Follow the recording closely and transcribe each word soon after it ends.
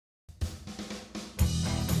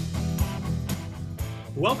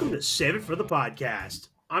Welcome to Save It for the Podcast.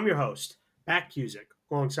 I'm your host, Pat Cusick,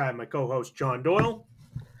 alongside my co-host, John Doyle.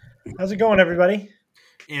 How's it going, everybody?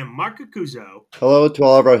 And Mark Acuzzo. Hello to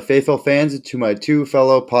all of our faithful fans and to my two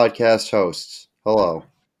fellow podcast hosts. Hello.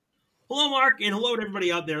 Hello, Mark, and hello to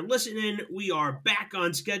everybody out there listening. We are back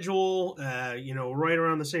on schedule, right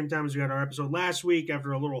around the same time as we had our episode last week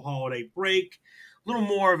after a little holiday break. A little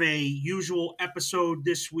more of a usual episode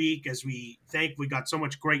this week as we thankfully got so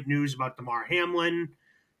much great news about Damar Hamlin.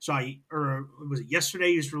 So was it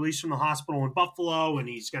yesterday? He was released from the hospital in Buffalo, and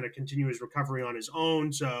he's going to continue his recovery on his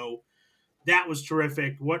own. So that was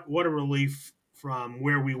terrific. What a relief from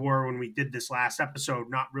where we were when we did this last episode,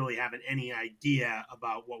 not really having any idea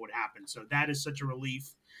about what would happen. So that is such a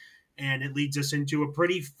relief, and it leads us into a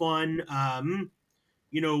pretty fun,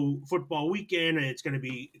 football weekend. And it's going to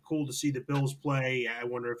be cool to see the Bills play. I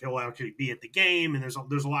wonder if he'll actually be at the game, and there's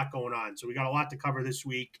a lot going on. So we got a lot to cover this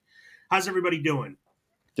week. How's everybody doing?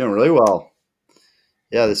 Doing really well.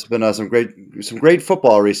 Yeah, this has been some great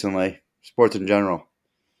football recently. Sports in general.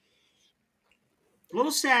 A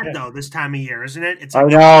little sad though this time of year, isn't it? It's I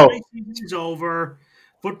like know. the season's over,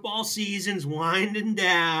 football season's winding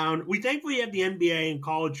down. We thankfully have the NBA and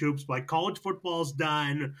college hoops, but college football's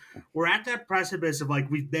done. We're at that precipice of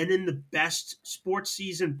we've been in the best sports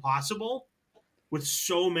season possible with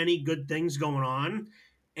so many good things going on.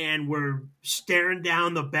 And we're staring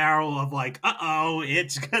down the barrel of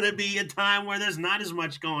it's gonna be a time where there's not as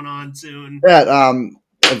much going on soon.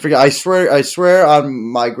 I swear on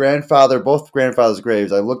my both grandfathers'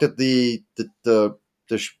 graves. I looked at the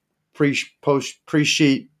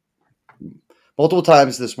pre-sheet multiple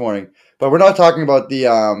times this morning, but we're not talking about the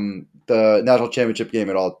national championship game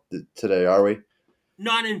at all today, are we?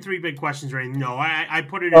 Not in Three Big Questions, right? No, I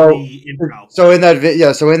put it in the intro. So in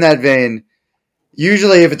that vein.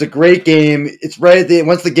 Usually, if it's a great game, it's right at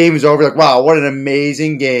once the game is over. Like, wow, what an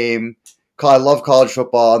amazing game! I love college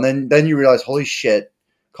football, and then you realize, holy shit,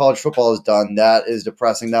 college football is done. That is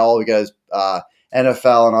depressing. Now all we got is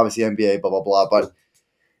NFL and obviously NBA, blah blah blah.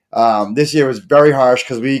 But this year was very harsh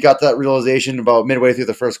because we got that realization about midway through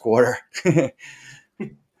the first quarter. The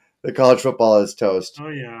college football is toast. Oh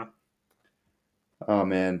yeah. Oh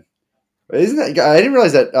man. Isn't that? I didn't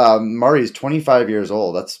realize that Murray is 25 years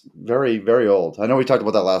old. That's very, very old. I know we talked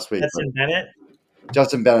about that last week.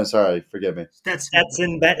 Justin Bennett. Sorry, forgive me.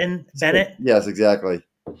 Stetson Bennett. Yes, exactly.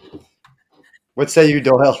 What say you,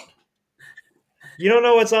 Doyle? You don't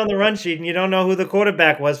know what's on the run sheet, and you don't know who the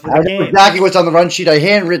quarterback was for the game. Exactly what's on the run sheet. I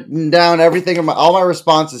handwritten down everything, all my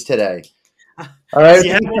responses today. All right.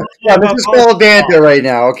 Yeah, this is full banter right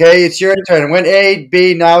now. Okay, it's your turn. It went A,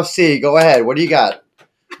 B, now C. Go ahead. What do you got?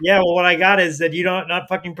 Yeah, well, what I got is that you're not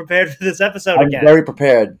fucking prepared for this episode again. I'm very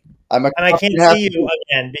prepared. And I can't see you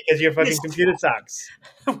again because your fucking computer sucks.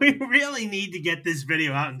 We really need to get this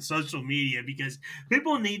video out in social media because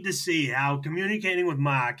people need to see how communicating with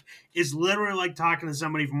Mark is literally like talking to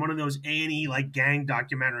somebody from one of those A&E gang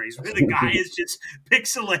documentaries where the guy is just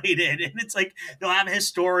pixelated, and it's like they'll have a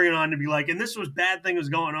historian on to be like, and this was bad thing was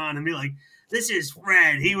going on, and be like, this is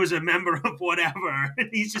Fred. He was a member of whatever. And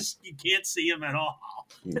you can't see him at all.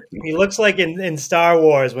 He looks like in Star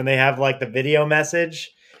Wars when they have the video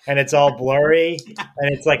message and it's all blurry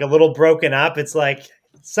and it's a little broken up. It's like,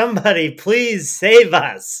 somebody please save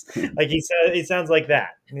us. He sounds like that.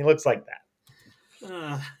 And he looks like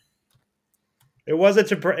that. It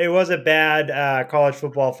was a bad college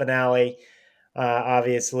football finale.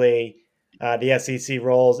 Obviously. The SEC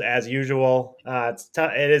rolls as usual.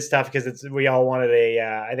 It is tough because we all wanted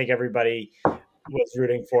I think everybody was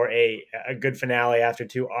rooting for a good finale after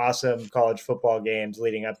two awesome college football games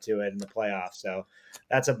leading up to it in the playoffs. So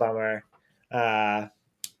that's a bummer.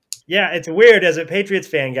 It's weird as a Patriots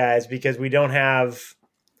fan, guys, because we don't have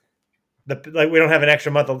we don't have an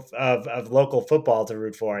extra month of local football to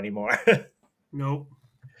root for anymore. Nope.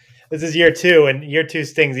 This is year 2, and year 2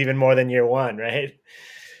 stings even more than year 1, right?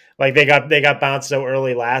 They got bounced so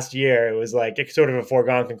early last year. It was it's sort of a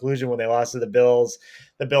foregone conclusion when they lost to the Bills.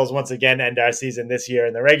 The Bills once again end our season this year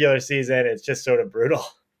in the regular season. It's just sort of brutal.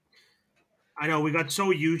 I know we got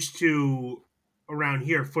so used to around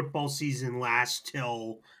here football season last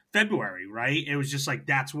till February, right? It was just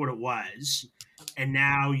that's what it was. And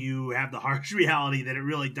now you have the harsh reality that it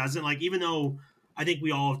really doesn't. Even though I think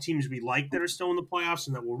we all have teams we like that are still in the playoffs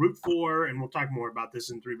and that we'll root for, and we'll talk more about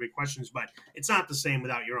this in Three Big Questions, but it's not the same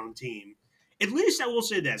without your own team. At least I will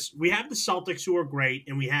say this. We have the Celtics who are great,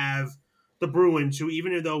 and we have the Bruins who,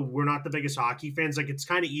 even though we're not the biggest hockey fans, it's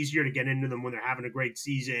kind of easier to get into them when they're having a great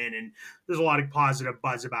season, and there's a lot of positive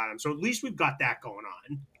buzz about them. So at least we've got that going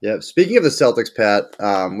on. Yeah. Speaking of the Celtics, Pat,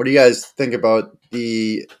 what do you guys think about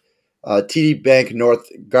the TD Bank North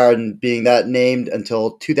Garden being that named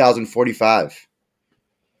until 2045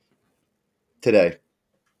 today.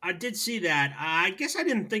 I did see that. I guess I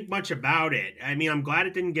didn't think much about it. I mean, I'm glad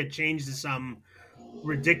it didn't get changed to some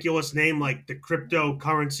ridiculous name like the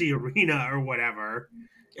Cryptocurrency Arena or whatever.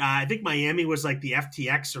 I think Miami was like the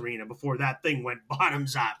FTX Arena before that thing went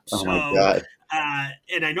bottoms up. Oh So, my God.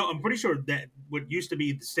 and I'm pretty sure that what used to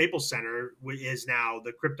be the Staples Center is now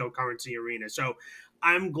the Cryptocurrency Arena. So,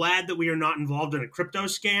 I'm glad that we are not involved in a crypto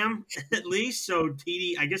scam, at least. So,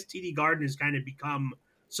 I guess TD Garden has kind of become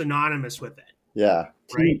synonymous with it, Yeah.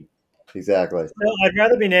 right? Exactly. Well, I'd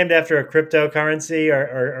rather be named after a cryptocurrency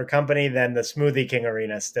or company than the Smoothie King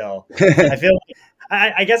Arena still. I feel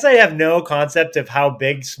I guess I have no concept of how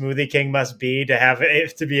big Smoothie King must be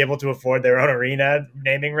to be able to afford their own arena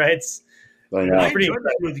naming rights. I I know. Pretty enjoyed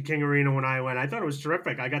the Smoothie King Arena when I went. I thought it was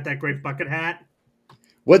terrific. I got that great bucket hat.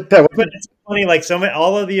 Pat, But it's funny, like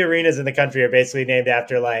all of the arenas in the country are basically named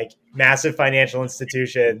after like massive financial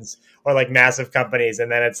institutions or like massive companies,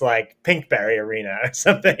 and then it's like Pinkberry Arena or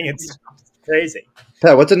something. It's crazy.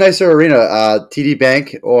 what's a nicer arena? TD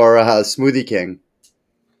Bank or Smoothie King?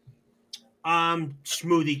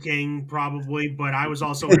 Smoothie King probably, but I was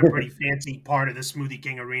also in a pretty fancy part of the Smoothie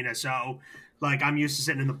King Arena, so like I'm used to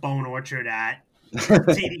sitting in the Bone Orchard at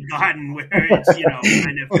TD Garden, where it's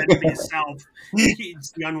kind of fend for yourself.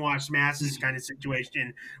 It's the unwashed masses kind of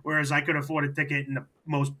situation. Whereas I could afford a ticket in the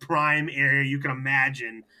most prime area you can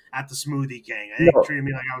imagine at the Smoothie King. They treated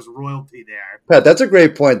me like I was royalty there. Pat, that's a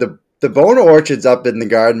great point. The Bone Orchards up in the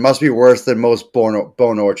Garden must be worse than most Bone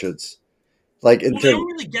Orchards. Like, Well, they don't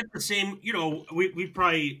really get the same. We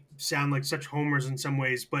probably sound like such homers in some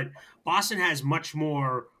ways, but Boston has much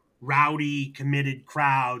more rowdy, committed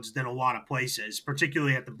crowds than a lot of places,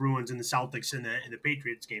 particularly at the Bruins and the Celtics and the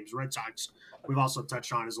Patriots games. Red Sox, we've also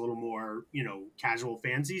touched on, is a little more casual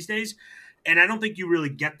fans these days, and I don't think you really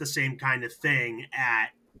get the same kind of thing at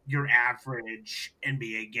your average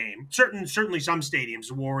NBA game. Certainly some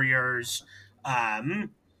stadiums, Warriors.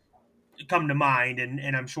 Come to mind,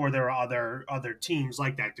 and I'm sure there are other teams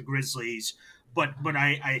like that, the Grizzlies. But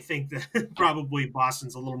I think that probably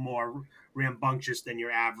Boston's a little more rambunctious than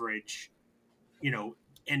your average,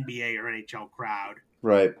 NBA or NHL crowd.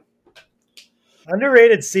 Right.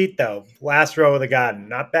 Underrated seat though, last row of the Garden,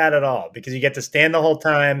 not bad at all because you get to stand the whole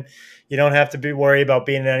time. You don't have to be worried about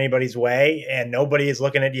being in anybody's way, and nobody is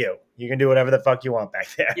looking at you. You can do whatever the fuck you want back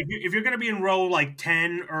there. If you're going to be in row like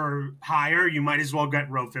 10 or higher, you might as well get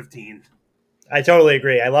row 15. I totally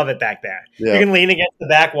agree. I love it back there. Yeah. You can lean against the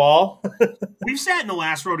back wall. We've sat in the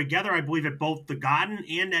last row together, I believe, at both the Garden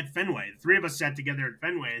and at Fenway. The three of us sat together at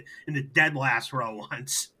Fenway in the dead last row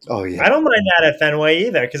once. Oh yeah. I don't mind that at Fenway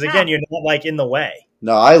either because again, you're not like in the way.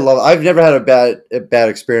 No, I've never had a bad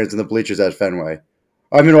experience in the bleachers at Fenway.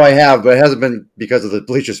 I mean, I have, but it hasn't been because of the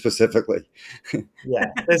bleachers specifically. Yeah,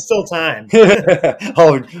 there's still time.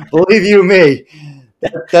 Oh, believe you me,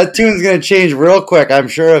 that tune's gonna change real quick. I'm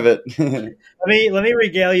sure of it. Let me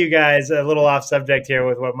regale you guys a little off subject here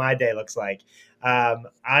with what my day looks like. I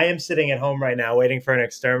am sitting at home right now waiting for an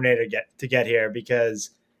exterminator to get here because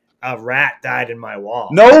a rat died in my wall.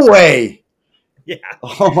 No way! Yeah.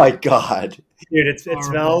 Oh my god, dude, it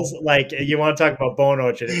smells like you want to talk about Bone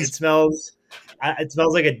Orchard. It smells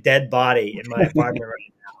like a dead body in my apartment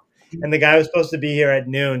right now. And the guy was supposed to be here at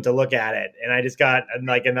noon to look at it, and I just got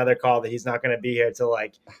like another call that he's not going to be here till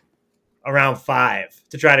like around 5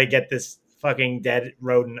 to try to get this fucking dead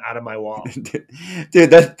rodent out of my wall. Dude,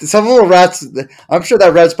 that some little rats. I'm sure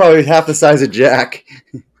that rat's probably half the size of Jack.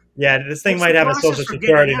 Yeah, this thing might have a social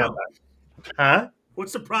security number. Huh?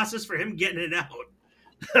 What's the process for him getting it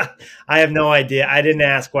out? I have no idea. I didn't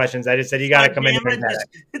ask questions. I just said you got to come in and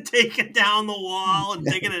just take it down the wall and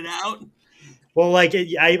taking it out. Well, like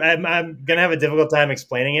I'm gonna have a difficult time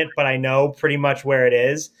explaining it, but I know pretty much where it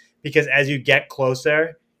is because as you get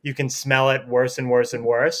closer, you can smell it worse and worse and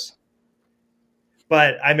worse.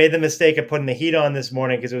 But I made the mistake of putting the heat on this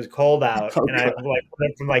morning because it was cold out, and I like put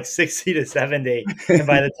it from like 60 to 70. And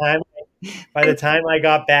by the time I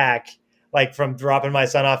got back, like from dropping my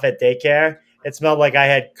son off at daycare, it smelled like I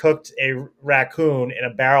had cooked a raccoon in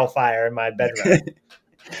a barrel fire in my bedroom.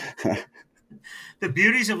 The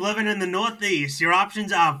beauties of living in the Northeast. Your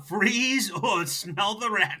options are freeze or smell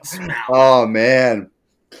the rat smell. Oh man.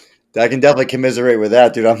 I can definitely commiserate with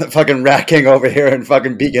that, dude. I'm the fucking rat king over here in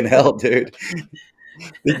fucking Beacon Hill, dude.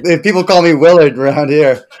 People call me Willard around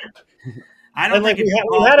here. I don't think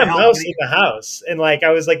we had a mouse in the house, and like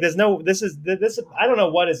I was like, "This. I don't know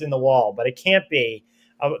what is in the wall, but it can't be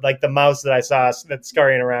like the mouse that I saw that's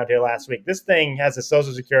scurrying around here last week. This thing has a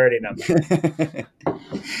social security number.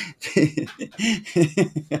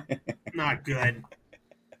 Not good.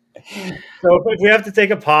 So if we have to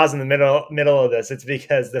take a pause in the middle of this, it's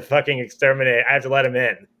because the fucking exterminator. I have to let him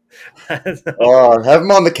in. Oh, have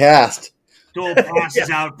him on the cast. Dual passes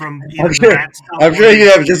out from either I'm sure. Matt I'm sure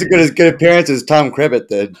you have just as good appearance as Tom Cribbett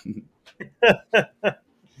did.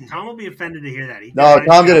 Tom will be offended to hear that. No,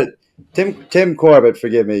 Tom did it. Tim Corbett,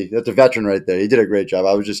 forgive me. That's a veteran right there. He did a great job.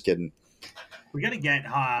 I was just kidding. We got to get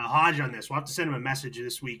Hodge on this. We'll have to send him a message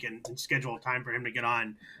this week and schedule a time for him to get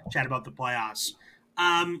on, chat about the playoffs.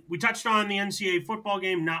 We touched on the NCAA football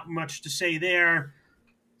game. Not much to say there.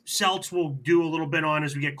 Celts will do a little bit on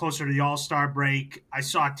as we get closer to the All-Star break. I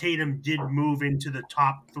saw Tatum did move into the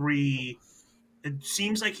top 3. It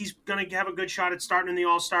seems like he's going to have a good shot at starting in the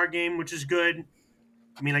All-Star game, which is good.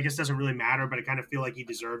 I mean, I guess it doesn't really matter, but I kind of feel like he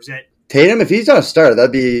deserves it. Tatum, if he's not a starter,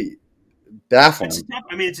 that'd be baffling.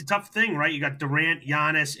 It's a tough thing, right? You got Durant,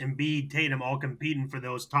 Giannis, Embiid, Tatum all competing for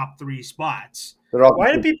those top 3 spots.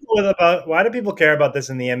 Why do people care about this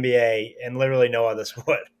in the NBA and literally no other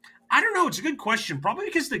sport? I don't know. It's a good question. Probably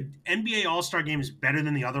because the NBA All-Star game is better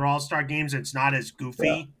than the other All-Star games. It's not as goofy.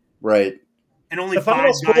 Yeah, right. And only the 5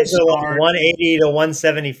 final guys scores are start. like 180 to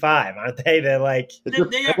 175, aren't they? They're like They're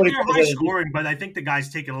high scoring, but I think the guys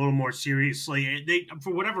take it a little more seriously. They,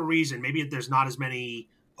 for whatever reason, maybe there's not as many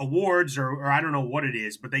awards or I don't know what it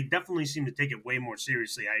is, but they definitely seem to take it way more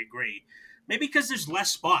seriously. I agree. Maybe because there's less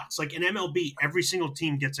spots. Like in MLB, every single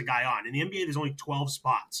team gets a guy on. In the NBA, there's only 12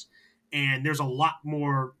 spots. And there's a lot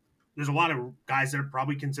of guys that are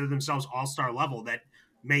probably consider themselves all-star level that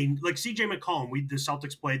may, like CJ McCollum. The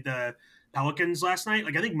Celtics played the Pelicans last night.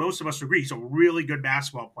 Like I think most of us agree he's a really good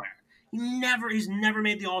basketball player. He's never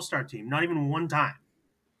made the All-Star team, not even one time.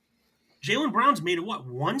 Jaylen Brown's made it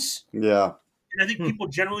once? Yeah. And I think people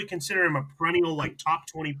generally consider him a perennial like top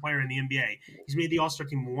 20 player in the NBA. He's made the All-Star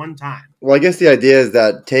team one time. Well, I guess the idea is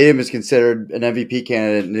that Tatum is considered an MVP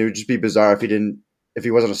candidate, and it would just be bizarre if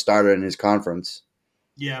he wasn't a starter in his conference.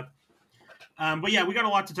 Yeah. But yeah, we got a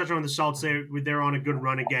lot to touch on the Celtics. They're on a good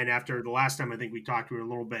run again after the last time I think we talked. We were a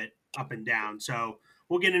little bit up and down. So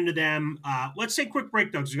we'll get into them. Let's take a quick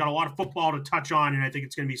break, though, because we got a lot of football to touch on, and I think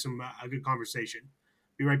it's going to be a good conversation.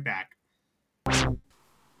 Be right back.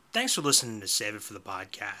 Thanks for listening to Save It for the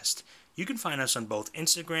Podcast. You can find us on both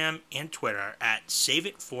Instagram and Twitter at Save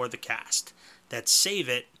It for the Cast. That's Save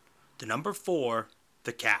It, the number 4,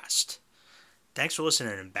 the Cast. Thanks for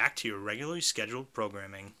listening, and back to your regularly scheduled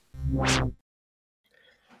programming.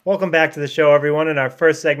 Welcome back to the show, everyone. In our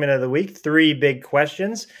first segment of the week, 3 big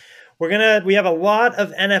questions. We have a lot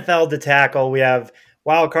of NFL to tackle. We have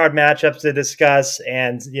wild card matchups to discuss,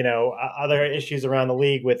 and other issues around the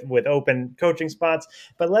league with open coaching spots.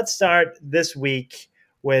 But let's start this week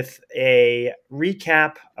with a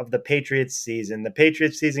recap of the Patriots season. The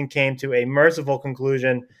Patriots season came to a merciful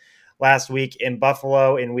conclusion last week in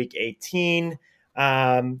Buffalo in Week 18.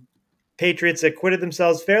 Patriots acquitted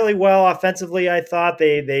themselves fairly well offensively. I thought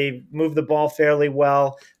they moved the ball fairly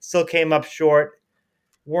well. Still came up short.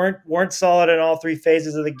 Weren't solid in all 3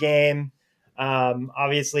 phases of the game.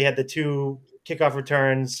 Obviously had the 2 kickoff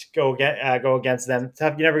returns go against them.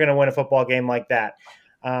 You're never going to win a football game like that.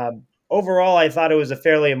 Overall, I thought it was a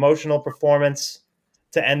fairly emotional performance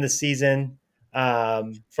to end the season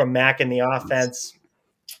from Mac and the offense.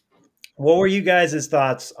 What were you guys'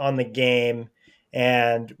 thoughts on the game?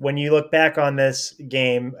 And when you look back on this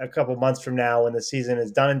game a couple months from now, when the season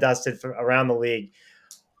is done and dusted around the league,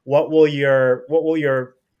 what will your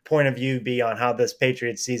point of view be on how this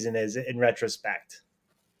Patriots season is in retrospect?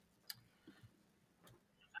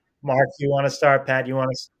 Mark, you want to start? Pat, you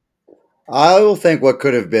want to? I will think what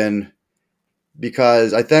could have been,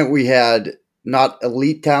 because I think we had not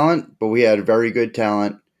elite talent, but we had very good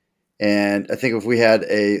talent. And I think if we had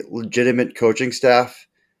a legitimate coaching staff,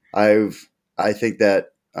 I think that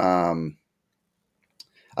I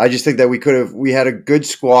just think that we had a good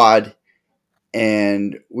squad,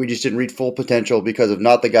 and we just didn't reach full potential because of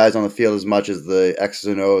not the guys on the field as much as the X's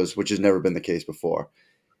and O's, which has never been the case before.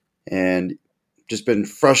 And just been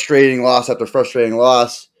frustrating loss after frustrating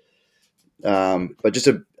loss. But just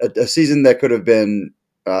a season that could have been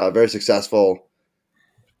very successful.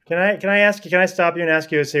 Can I stop you and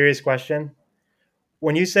ask you a serious question?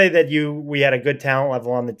 When you say that we had a good talent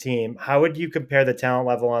level on the team, how would you compare the talent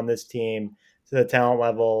level on this team to the talent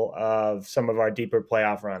level of some of our deeper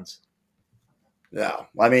playoff runs? Yeah,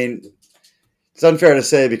 I mean, it's unfair to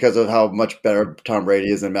say because of how much better Tom Brady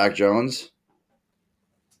is than Mac Jones,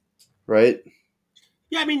 right?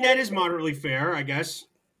 Yeah, I mean, that is moderately fair, I guess.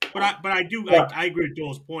 But I do Yeah. I agree with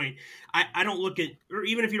Joel's point. I don't look at, or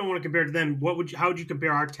even if you don't want to compare to them, how would you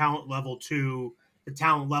compare our talent level to the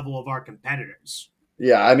talent level of our competitors?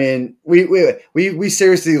 Yeah, I mean, we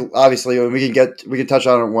seriously, obviously, when we can touch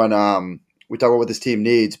on it when we talk about what this team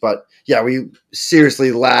needs, but yeah, we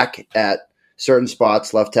seriously lack at certain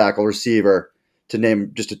spots, left tackle, receiver, to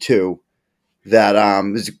name just a two that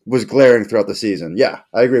was glaring throughout the season. Yeah,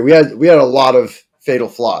 I agree. We had a lot of fatal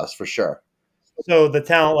flaws for sure. So the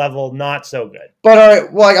talent level not so good. But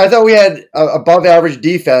I thought we had above average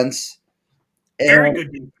defense. Very And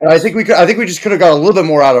good defense. I think we just could have got a little bit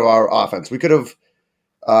more out of our offense. We could have.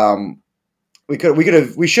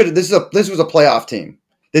 We should. This was a playoff team.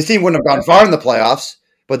 This team wouldn't have gone far in the playoffs,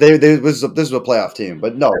 but this was a playoff team.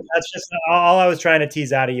 But no, That's just all I was trying to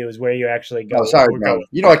tease out of you is where you actually go. no, sorry, We're no. going.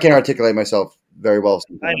 You know I can't articulate myself very well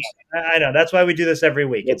sometimes. I know. That's why we do this every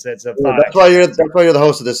week. It's a Yeah, thought. that's why you're the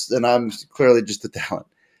host of this, and I'm clearly just the talent.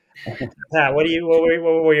 Pat, what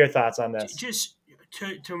were your thoughts on this? Just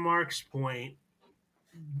to Mark's point,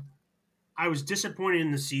 I was disappointed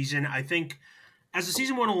in the season. I think as the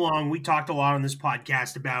season went along, we talked a lot on this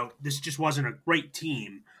podcast about this just wasn't a great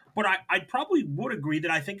team. But I probably would agree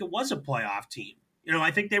that I think it was a playoff team. You know,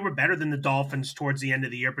 I think they were better than the Dolphins towards the end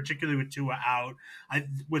of the year, particularly with Tua out.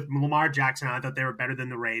 With Lamar Jackson, I thought they were better than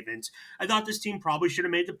the Ravens. I thought this team probably should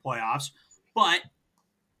have made the playoffs, but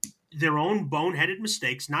their own boneheaded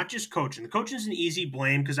mistakes, not just coaching. The coaching is an easy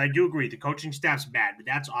blame because I do agree the coaching staff's bad, but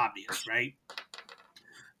that's obvious, right?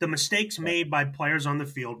 The mistakes made by players on the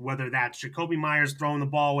field, whether that's Jacoby Myers throwing the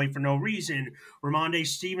ball away for no reason, Ramondre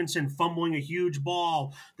Stevenson fumbling a huge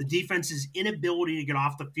ball, the defense's inability to get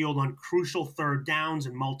off the field on crucial third downs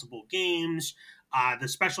in multiple games, the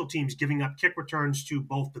special teams giving up kick returns to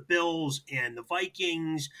both the Bills and the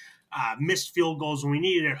Vikings, missed field goals when we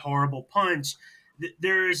needed it, horrible punts.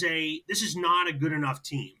 This is not a good enough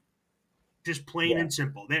team. Just plain and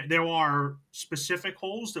simple. There are specific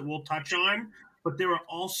holes that we'll touch on, but there are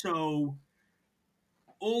also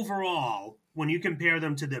overall, when you compare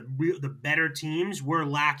them to the better teams, we're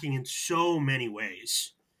lacking in so many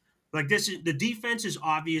ways. Like the defense is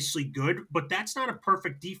obviously good, but that's not a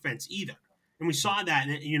perfect defense either. And we saw that,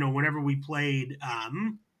 whenever we played,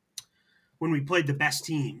 when we played the best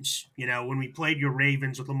teams, when we played your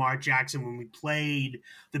Ravens with Lamar Jackson, when we played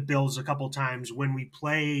the Bills a couple times, when we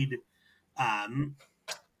played,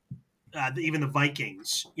 even the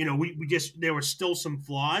Vikings, we just, there were still some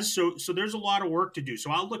flaws. So there's a lot of work to do.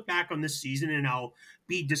 So I'll look back on this season and I'll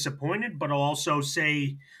be disappointed, but I'll also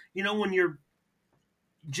say, when you're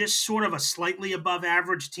just sort of a slightly above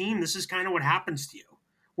average team, this is kind of what happens to you.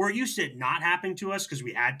 We're used to it not happening to us because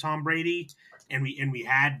we had Tom Brady and we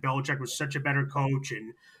had Belichick was such a better coach,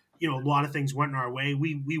 and a lot of things went our way.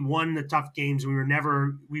 We won the tough games. We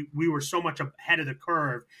were so much ahead of the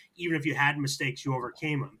curve. Even if you had mistakes, you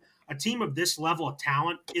overcame them. A team of this level of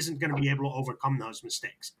talent isn't going to be able to overcome those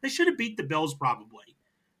mistakes. They should have beat the Bills probably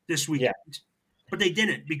this weekend, but they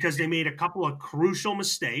didn't because they made a couple of crucial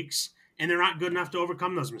mistakes, and they're not good enough to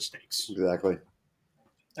overcome those mistakes. Exactly.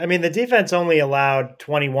 I mean, the defense only allowed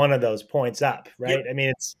 21 of those points up, right? Yep. I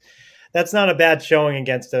mean, that's not a bad showing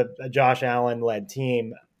against a Josh Allen-led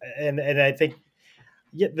team, and I think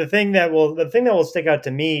the thing that will stick out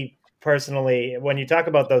to me personally, when you talk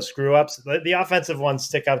about those screw ups, the offensive ones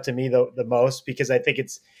stick out to me the most because I think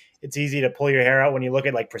it's easy to pull your hair out when you look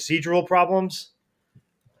at like procedural problems,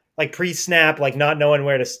 like pre-snap, like not knowing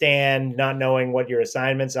where to stand, not knowing what your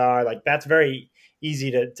assignments are. Like that's very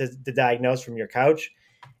easy to diagnose from your couch.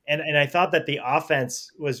 And I thought that the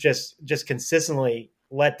offense was just consistently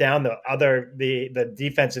let down the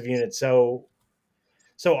defensive unit so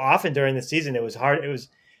often during the season. It was hard. It was,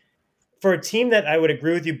 for a team that I would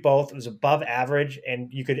agree with you both, it was above average,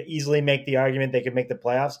 and you could easily make the argument they could make the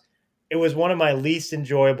playoffs. It was one of my least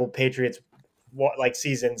enjoyable Patriots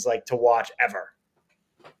seasons to watch ever.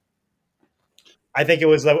 I think it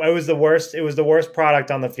was the worst. It was the worst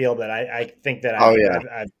product on the field that I think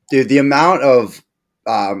that. Dude, the amount of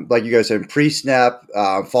like you guys said, pre-snap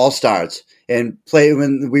false starts and play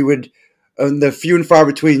when we would. The few and far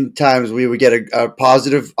between times we would get a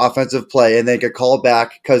positive offensive play and then get called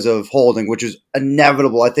back because of holding, which is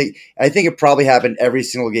inevitable. I think it probably happened every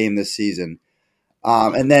single game this season.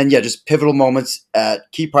 And then, just pivotal moments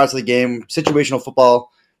at key parts of the game, situational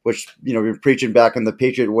football, which, we've been preaching back in the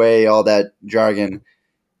Patriot way, all that jargon.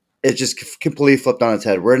 It just completely flipped on its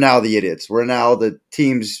head. We're now the idiots. We're now the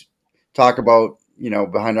teams talk about,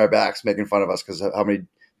 behind our backs, making fun of us because of how many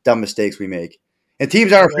dumb mistakes we make. And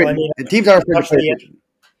teams aren't afraid. And teams aren't afraid to pay.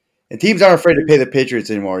 And teams aren't afraid to pay the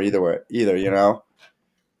Patriots anymore either.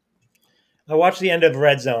 I watched the end of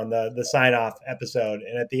Red Zone, the sign off episode,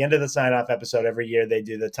 and at the end of the sign off episode every year they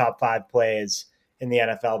do the top 5 plays in the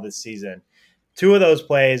NFL this season. 2 of those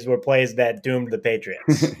plays were plays that doomed the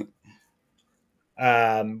Patriots.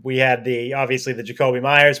 We had obviously the Jacoby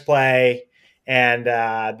Myers play, and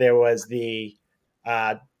there was the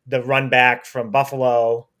run back from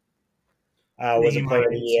Buffalo was a play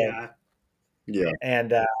of the year. Yeah.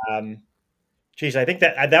 And geez, I think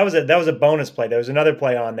that was a bonus play. There was another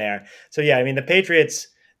play on there. So yeah, I mean the Patriots.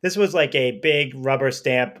 This was like a big rubber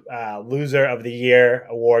stamp loser of the year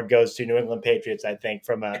award goes to New England Patriots. I think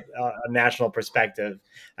from a national perspective.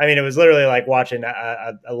 I mean, it was literally like watching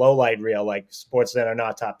a low light reel, like sports that are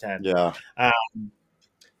not top 10. Yeah.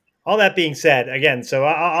 All that being said, again, so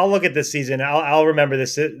I'll look at this season. I'll remember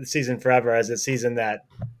this season forever as a season that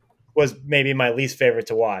was maybe my least favorite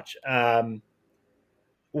to watch.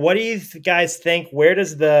 What do you guys think? Where do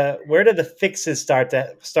the fixes start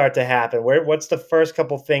to happen? What's the first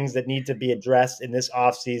couple things that need to be addressed in this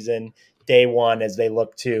offseason, day one, as they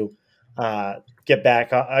look to get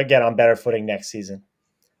back again on better footing next season?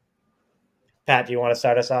 Pat, do you want to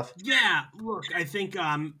start us off? Yeah, look, I think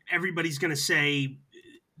everybody's going to say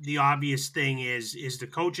the obvious thing is the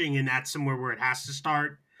coaching, and that's somewhere where it has to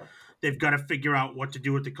start. They've got to figure out what to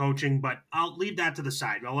do with the coaching, but I'll leave that to the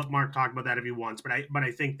side. I'll let Mark talk about that if he wants, but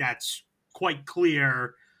I think that's quite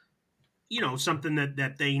clear, something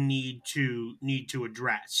that they need to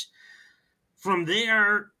address. From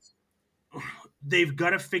there, they've got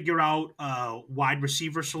to figure out a wide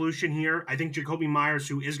receiver solution here. I think Jacoby Myers,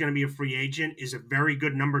 who is going to be a free agent, is a very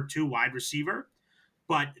good number 2 wide receiver,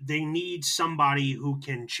 but they need somebody who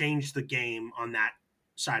can change the game on that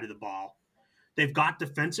side of the ball. They've got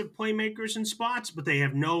defensive playmakers in spots, but they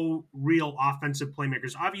have no real offensive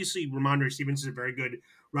playmakers. Obviously, Ramondre Stevenson is a very good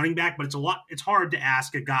running back, but it's hard to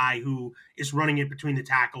ask a guy who is running it between the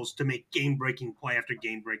tackles to make game-breaking play after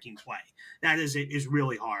game-breaking play. That is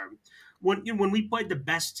really hard. When we played the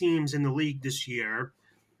best teams in the league this year,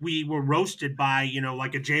 we were roasted by,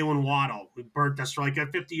 like a Jalen Waddle who burnt us for like a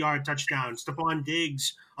 50-yard touchdown. Stephon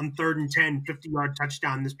Diggs on 3rd and 10, 50-yard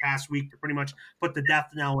touchdown this past week to pretty much put the death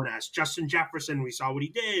knell in us. Justin Jefferson, we saw what he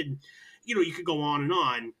did. You could go on and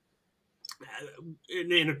on.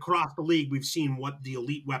 And across the league, we've seen what the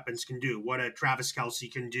elite weapons can do, what a Travis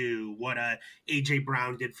Kelce can do, what a A.J.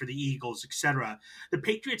 Brown did for the Eagles, etc. The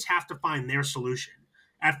Patriots have to find their solution.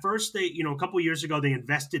 At first, they, a couple of years ago, they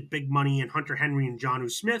invested big money in Hunter Henry and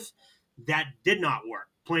Jonnu Smith. That did not work.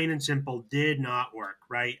 Plain and simple, did not work,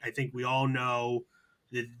 right? I think we all know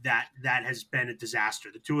that has been a disaster.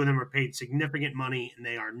 The 2 of them are paid significant money, and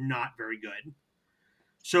they are not very good.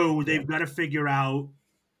 So they've got to figure out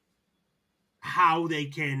how they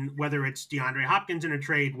can, whether it's DeAndre Hopkins in a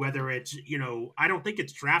trade, whether it's, I don't think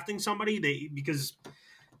it's drafting somebody, because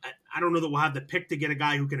I don't know that we'll have the pick to get a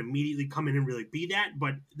guy who can immediately come in and really be that,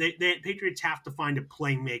 but the Patriots have to find a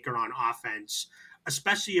playmaker on offense,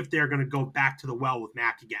 especially if they're going to go back to the well with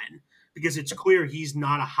Mac again, because it's clear he's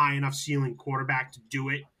not a high enough ceiling quarterback to do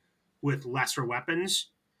it with lesser weapons.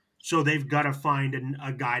 So they've got to find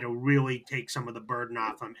a guy to really take some of the burden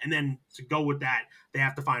off him. And then to go with that, they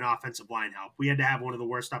have to find offensive line help. We had to have one of the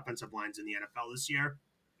worst offensive lines in the NFL this year.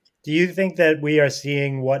 Do you think that we are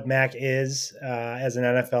seeing what Mac is as an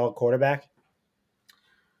NFL quarterback?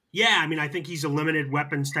 Yeah, I mean, I think he's a limited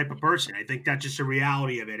weapons type of person. I think that's just a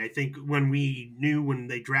reality of it. I think when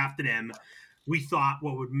they drafted him, we thought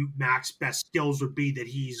what would Mac's best skills would be that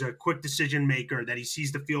he's a quick decision maker, that he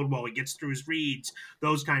sees the field well, he gets through his reads,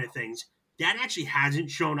 those kind of things. That actually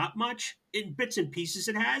hasn't shown up much. In bits and pieces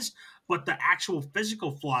it has, but the actual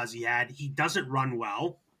physical flaws he doesn't run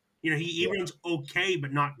well. He runs okay,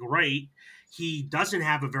 but not great. He doesn't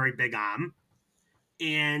have a very big arm.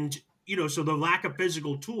 And, so the lack of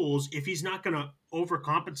physical tools, if he's not going to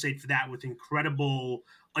overcompensate for that with incredible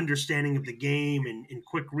understanding of the game and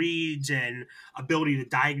quick reads and ability to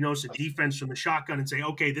diagnose a defense from the shotgun and say,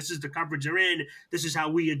 okay, this is the coverage they're in, this is how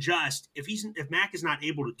we adjust. If Mac is not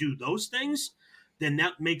able to do those things, then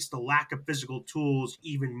that makes the lack of physical tools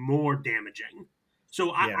even more damaging.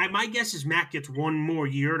 So my guess is Mac gets one more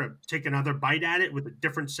year to take another bite at it with a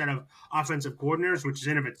different set of offensive coordinators, which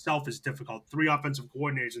in of itself is difficult. 3 offensive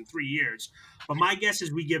coordinators in 3 years. But my guess is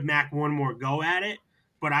we give Mac one more go at it,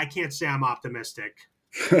 but I can't say I'm optimistic.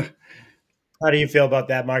 How do you feel about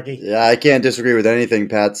that, Marky? Yeah, I can't disagree with anything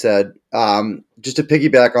Pat said. Just to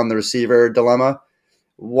piggyback on the receiver dilemma,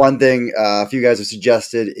 one thing a few guys have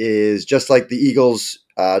suggested is just like the Eagles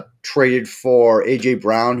traded for A.J.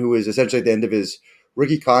 Brown, who is essentially at the end of his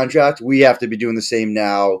rookie contract, we have to be doing the same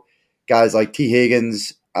now. Guys like T.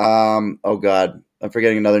 Higgins, I'm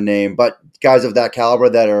forgetting another name, but guys of that caliber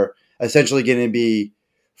that are essentially going to be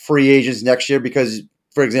free agents next year because,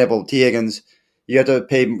 for example, T. Higgins, you have to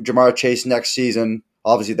pay Jamar Chase next season.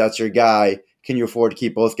 Obviously, that's your guy. Can you afford to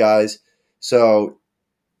keep both guys? So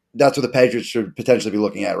that's what the Patriots should potentially be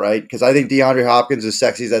looking at, right? Because I think DeAndre Hopkins, as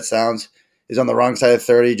sexy as that sounds, is on the wrong side of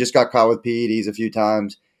 30. Just got caught with PEDs a few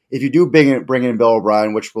times. If you do bring in Bill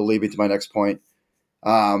O'Brien, which will lead me to my next point,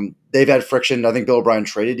 they've had friction. I think Bill O'Brien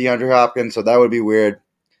traded DeAndre Hopkins, so that would be weird.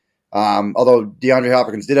 Although DeAndre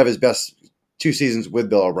Hopkins did have his best 2 seasons with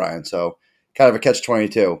Bill O'Brien, so kind of a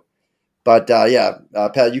catch-22. But,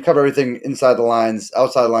 Pat, you cover everything inside the lines.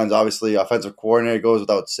 Outside the lines, obviously, offensive coordinator goes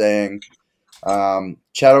without saying.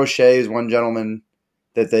 Chad O'Shea is one gentleman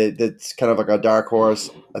that's kind of like a dark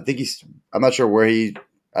horse. I'm not sure where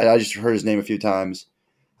I just heard his name a few times.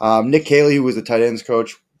 Nick Caley, who was the tight ends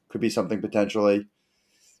coach, could be something potentially.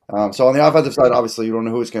 So on the offensive side, obviously, you don't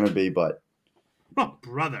know who it's going to be, but oh,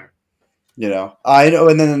 brother, I know.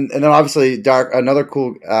 And then obviously, another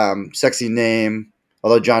cool, sexy name,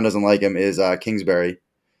 although John doesn't like him, is Kingsbury.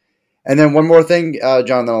 And then one more thing,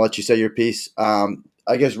 John, then I'll let you say your piece.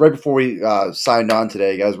 I guess right before we signed on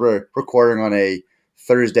today, guys, we're recording on a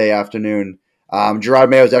Thursday afternoon. Gerard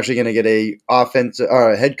Mayo is actually going to get a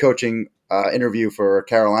head coaching interview for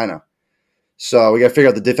Carolina. So we got to figure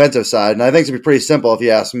out the defensive side. And I think it's going to be pretty simple if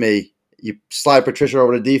you ask me. You slide Patricia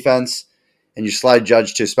over to defense and you slide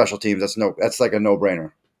Judge to special teams. That's like a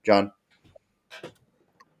no-brainer. John?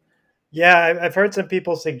 Yeah, I've heard some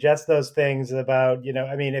people suggest those things about,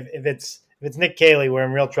 if it's Nick Caley, we're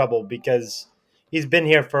in real trouble because he's been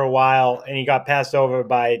here for a while and he got passed over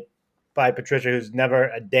by Patricia, who's never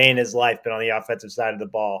a day in his life been on the offensive side of the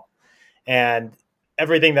ball. And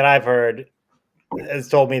everything that I've heard has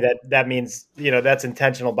told me that means, that's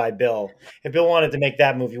intentional by Bill. If Bill wanted to make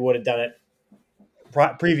that move, he would have done it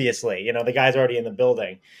previously. The guy's already in the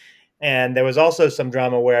building. And there was also some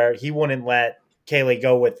drama where he wouldn't let Caley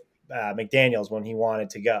go with McDaniels when he wanted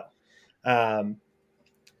to go.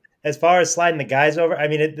 As far as sliding the guys over,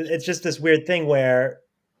 it's just this weird thing where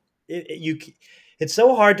it's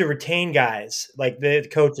so hard to retain guys like the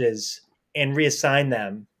coaches and reassign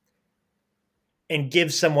them and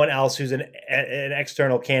give someone else who's an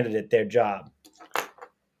external candidate their job.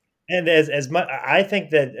 And as much, I think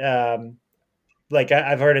that,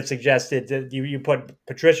 I've heard it suggested that you put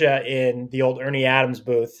Patricia in the old Ernie Adams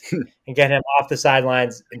booth and get him off the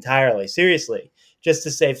sidelines entirely, seriously, just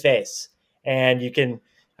to save face. And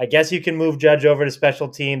I guess you can move Judge over to special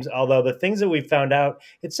teams, although the things that we've found out,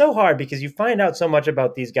 it's so hard because you find out so much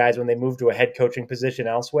about these guys when they move to a head coaching position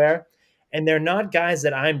elsewhere, and they're not guys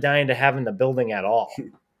that I'm dying to have in the building at all.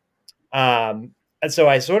 And so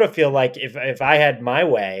I sort of feel like if I had my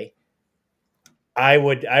way, I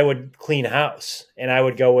would clean house and I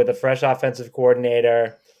would go with a fresh offensive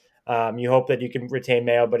coordinator. You hope that you can retain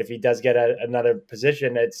Mayo, but if he does get another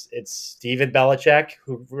position, it's Steven Belichick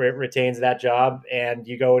who retains that job, and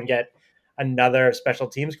you go and get another special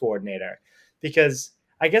teams coordinator. Because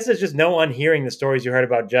I guess there's just no unhearing the stories you heard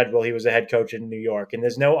about Judge while he was a head coach in New York, and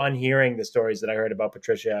there's no unhearing the stories that I heard about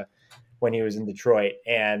Patricia when he was in Detroit.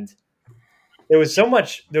 And there was so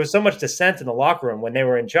much dissent in the locker room when they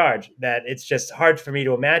were in charge that it's just hard for me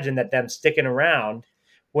to imagine that them sticking around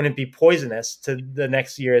wouldn't be poisonous to the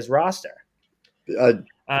next year's roster.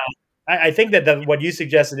 I think that what you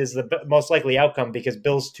suggested is the most likely outcome because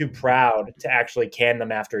Bill's too proud to actually can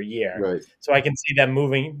them after a year. Right. So I can see them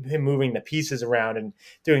moving the pieces around and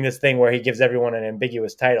doing this thing where he gives everyone an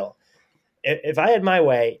ambiguous title. If I had my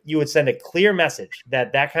way, you would send a clear message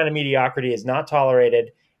that kind of mediocrity is not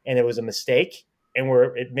tolerated and it was a mistake, and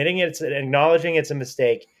we're admitting it, acknowledging it's a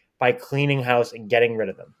mistake by cleaning house and getting rid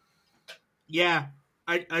of them. Yeah,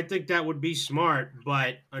 I think that would be smart,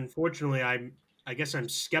 but unfortunately, I guess I'm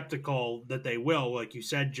skeptical that they will. Like you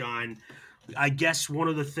said, John, I guess one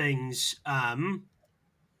of the things I'd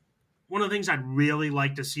really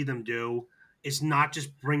like to see them do is not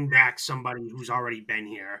just bring back somebody who's already been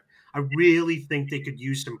here. I really think they could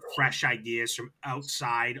use some fresh ideas from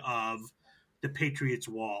outside of the Patriots'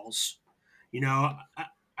 walls. Even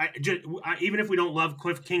if we don't love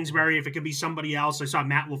Cliff Kingsbury, if it could be somebody else, I saw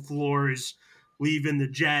Matt LaFleur is leaving the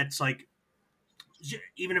Jets. Like,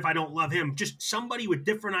 even if I don't love him, just somebody with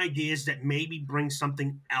different ideas that maybe brings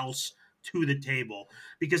something else to the table.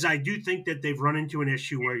 Because I do think that they've run into an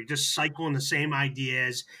issue where you're just cycling the same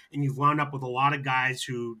ideas and you've wound up with a lot of guys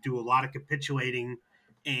who do a lot of capitulating,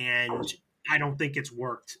 and I don't think it's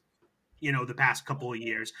worked, the past couple of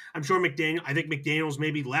years. I'm sure I think McDaniels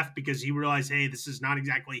maybe left because he realized, hey, this is not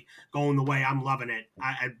exactly going the way I'm loving it.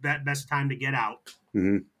 I bet best time to get out.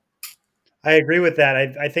 Mm-hmm. I agree with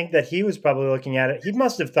that. I think that he was probably looking at it. He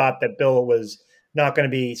must have thought that Bill was not going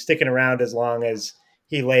to be sticking around as long as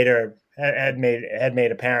he later had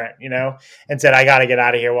made apparent, and said, "I got to get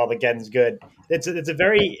out of here while the getting's good." It's a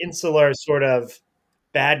very insular sort of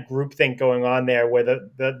bad groupthink going on there, where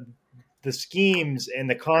the schemes and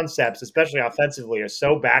the concepts, especially offensively, are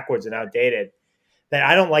so backwards and outdated that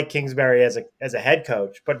I don't like Kingsbury as a head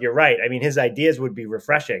coach. But you're right. I mean, his ideas would be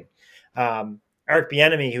refreshing. Eric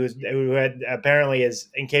Bieniemy, who apparently is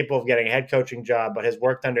incapable of getting a head coaching job, but has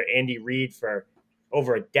worked under Andy Reid for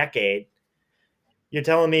over a decade. You're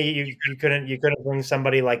telling me you couldn't bring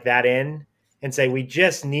somebody like that in and say, we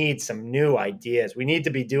just need some new ideas. We need to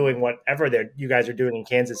be doing whatever you guys are doing in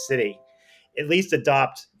Kansas City. At least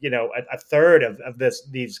adopt, a third of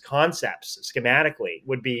these concepts schematically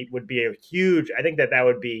would be a huge. I think that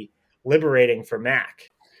would be liberating for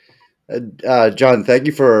Mac. John, thank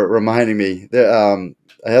you for reminding me. I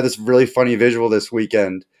had this really funny visual this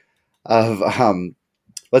weekend of,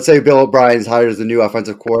 let's say Bill O'Brien's hired as the new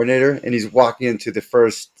offensive coordinator, and he's walking into the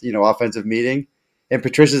first, offensive meeting, and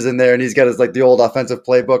Patricia's in there, and he's got his the old offensive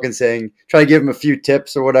playbook and trying to give him a few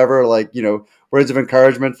tips or whatever, words of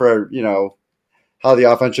encouragement for how the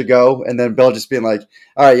offense should go, and then Bill just being like,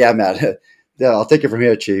 "All right, yeah, Matt, yeah, I'll take it from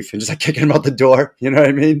here, Chief," and just kicking him out the door. You know what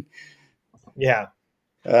I mean? Yeah.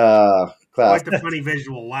 Class. Quite the funny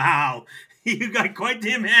visual. Wow. You got quite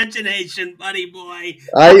the imagination, buddy boy.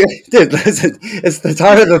 Dude, listen, it's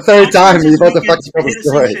harder the third time you're about to fucking tell the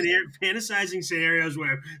story. Fantasizing scenarios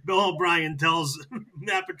where Bill O'Brien tells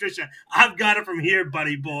Matt Patricia, "I've got it from here,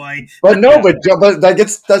 buddy boy." But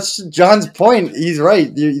that's John's point. He's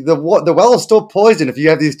right. The well is still poisoned if you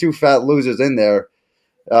have these two fat losers in there.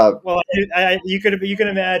 Well, you could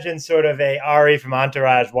imagine sort of a Ari from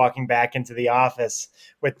Entourage walking back into the office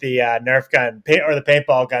with the Nerf gun or the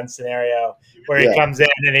paintball gun scenario, where he comes in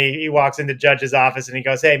and he walks into Judge's office and he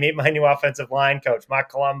goes, "Hey, meet my new offensive line coach, Mark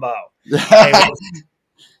Colombo. Hey,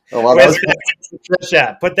 where's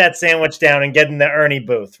Patricia? Put that sandwich down and get in the Ernie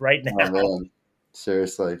booth right now." Oh, man.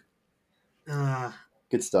 Seriously.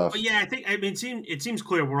 Good stuff. But yeah, it seems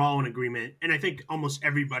clear we're all in agreement, and I think almost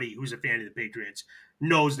everybody who's a fan of the Patriots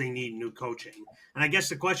knows they need new coaching. And I guess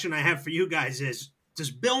the question I have for you guys is, does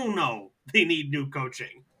Bill know they need new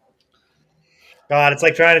coaching? God, it's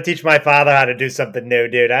like trying to teach my father how to do something new,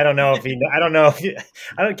 dude. I don't know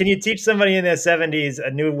if can you teach somebody in their 70s a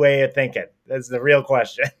new way of thinking? That's the real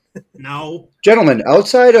question. No. Gentlemen,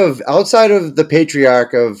 outside of the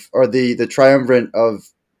patriarch or the triumvirate of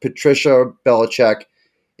Patricia, Belichick,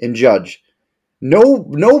 and Judge,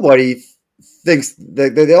 nobody thinks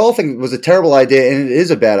that they all think it was a terrible idea, and it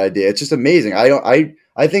is a bad idea. It's just amazing. I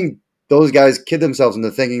think those guys kid themselves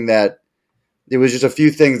into thinking that it was just a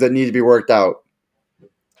few things that need to be worked out.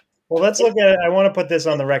 Well, let's look at it. I want to put this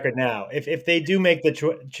on the record now. If they do make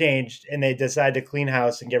the change and they decide to clean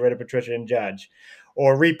house and get rid of Patricia and Judge,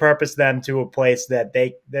 or repurpose them to a place that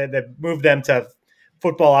they move them to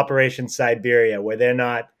football operations Siberia, where they're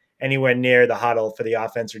not anywhere near the huddle for the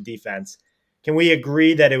offense or defense, can we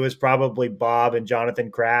agree that it was probably Bob and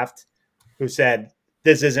Jonathan Kraft who said,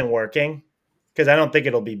 "This isn't working"? Because I don't think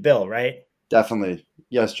it'll be Bill, right? Definitely.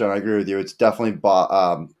 Yes, John, I agree with you. It's definitely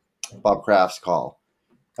Bob Kraft's call.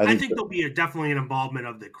 I think there'll be definitely an involvement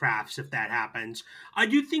of the Krafts if that happens. I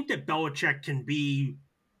do think that Belichick can be,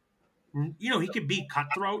 he could be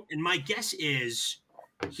cutthroat. And my guess is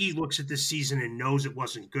he looks at this season and knows it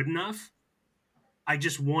wasn't good enough. I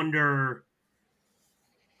just wonder,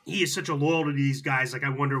 he is such a loyal to these guys. I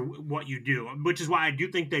wonder what you do, which is why I do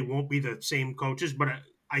think they won't be the same coaches, but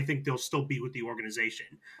I think they'll still be with the organization,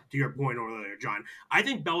 to your point earlier, John. I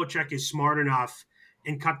think Belichick is smart enough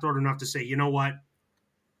and cutthroat enough to say, you know what,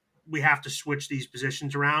 we have to switch these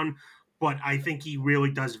positions around, but I think he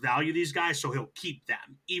really does value these guys, so he'll keep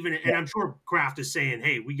them. And I'm sure Kraft is saying,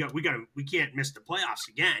 "Hey, we can't miss the playoffs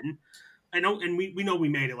again." I know, and we know we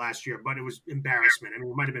made it last year, but it was embarrassment. I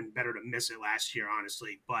mean, it might have been better to miss it last year,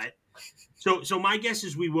 honestly. But so my guess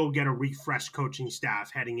is we will get a refreshed coaching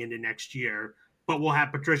staff heading into next year, but we'll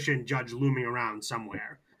have Patricia and Judge looming around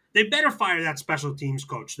somewhere. They better fire that special teams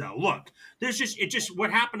coach, though. Look,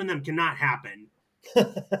 what happened to them cannot happen.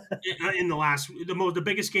 In the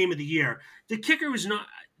biggest game of the year, the kicker is not.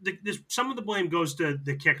 Some of the blame goes to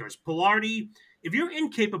the kickers. Pilardi, if you're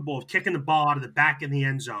incapable of kicking the ball out of the back of the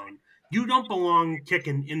end zone, you don't belong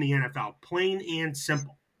kicking in the NFL. Plain and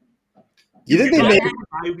simple. Do you think they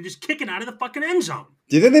just kicking out of the fucking end zone?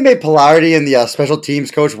 Do you think they made Pilardi and the special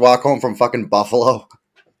teams coach walk home from fucking Buffalo?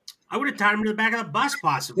 I would have tied him to the back of the bus,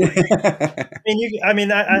 possibly. I think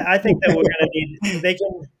that we're going to need.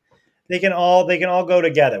 They can all go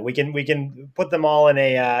together. We can put them all in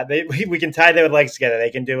a we can tie their legs together. They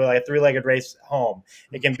can do like a 3-legged race home.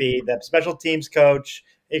 It can be the special teams coach.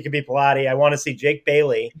 It could be Pilati. I want to see Jake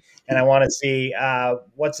Bailey, and I want to see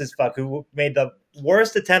what's his fuck who made the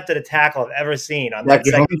worst attempt at a tackle I've ever seen on that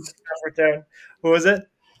second return. Who was it?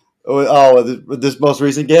 This most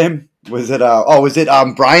recent game was it?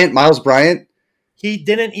 Bryant, Miles Bryant. He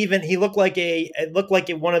didn't even. He looked like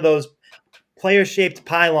one of those player-shaped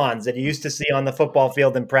pylons that you used to see on the football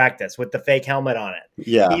field in practice with the fake helmet on it.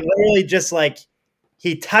 Yeah. He literally just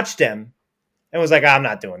he touched him and was like, I'm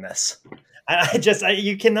not doing this.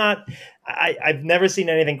 You cannot, I've never seen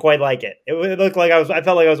anything quite like it. It looked like I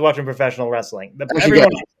felt like I was watching professional wrestling. The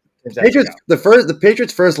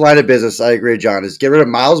Patriots' first line of business, I agree, John, is get rid of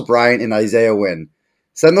Miles Bryant and Isaiah Wynn.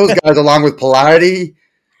 Send those guys along with Pilati,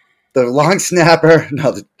 the long snapper.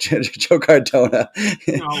 No, Joe Cardona.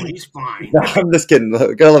 No, he's fine. No, I'm just kidding.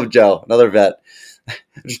 Gotta love Joe, another vet. I'm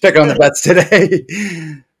just picking on the vets today.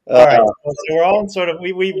 All right, so we're all sort of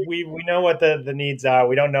we know what the needs are.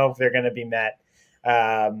 We don't know if they're going to be met.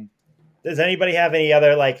 Does anybody have any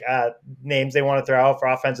other names they want to throw out for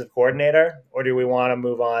offensive coordinator, or do we want to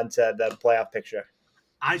move on to the playoff picture?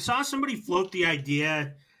 I saw somebody float the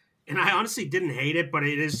idea, and I honestly didn't hate it, but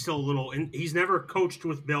it is still a little. And he's never coached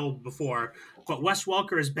with Bill before, but Wes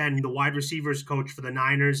Welker has been the wide receivers coach for the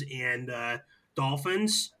Niners and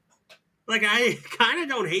Dolphins. I kind of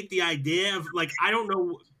don't hate the idea of I don't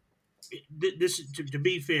know. This to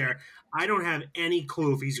be fair, I don't have any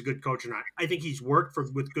clue if he's a good coach or not. I think he's worked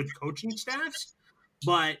with good coaching staffs,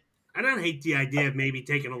 but I don't hate the idea of maybe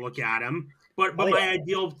taking a look at him. But my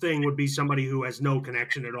ideal thing would be somebody who has no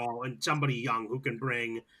connection at all and somebody young who can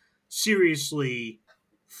bring seriously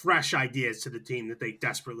fresh ideas to the team that they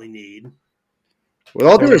desperately need. With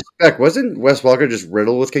all due respect, wasn't Wes Welker just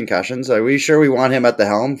riddled with concussions? Are we sure we want him at the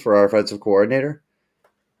helm for our offensive coordinator?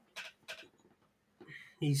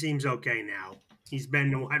 He seems okay now. He's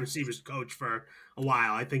been the wide receivers coach for a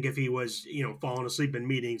while. I think if he was, falling asleep in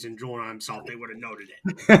meetings and drooling on himself, they would have noted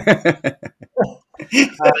it.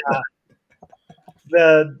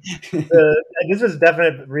 This was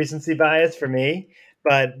definite recency bias for me,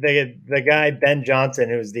 but the guy Ben Johnson,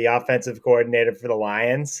 who's the offensive coordinator for the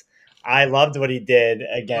Lions, I loved what he did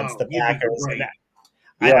against the Packers.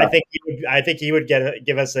 I think he would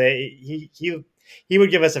give us he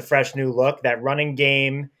would give us a fresh new look. That running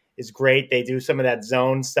game is great. They do some of that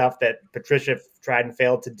zone stuff that Patricia tried and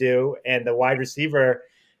failed to do. And the wide receiver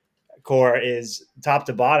core is top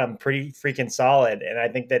to bottom pretty freaking solid. And I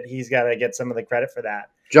think that he's got to get some of the credit for that.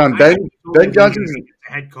 John, Ben Johnson's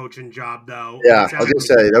head coaching job, though. Yeah, I was going to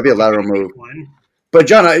say, that'll be a lateral move. But,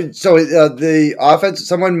 John, the offense,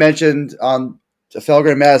 someone mentioned on Felger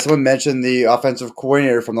and Matt, someone mentioned the offensive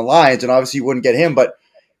coordinator from the Lions, and obviously you wouldn't get him, but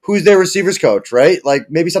who's their receivers coach, right?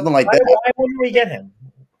 Maybe something like that. Why wouldn't we get him?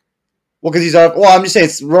 Well, because I'm just saying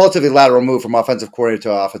it's a relatively lateral move from offensive coordinator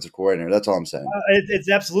to offensive coordinator. That's all I'm saying. It's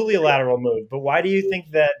absolutely a lateral move. But why do you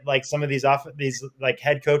think that some of these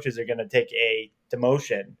head coaches are going to take a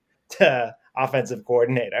demotion to offensive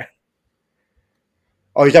coordinator?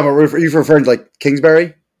 Oh, you're talking about you're referring to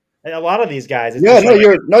Kingsbury? A lot of these guys. You're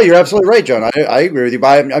absolutely right, John. I agree with you.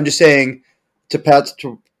 But I'm just saying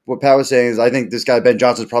to what Pat was saying is I think this guy Ben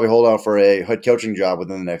Johnson is probably holding out for a head coaching job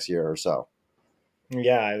within the next year or so.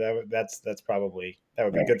 Yeah, that's probably that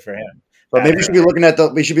would be good for him. But maybe we should be looking at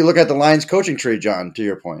the Lions coaching tree, John. To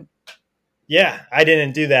your point. Yeah, I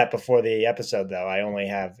didn't do that before the episode, though. I only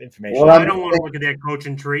have information. Well, I don't want to look at that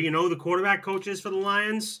coaching tree. You know who the quarterback coach is for the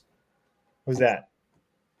Lions? Who's that?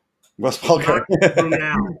 Wes Welker.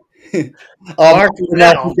 Mark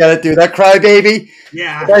Brunell. Get it, dude. That crybaby.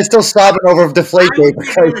 Yeah. The guy's still sobbing over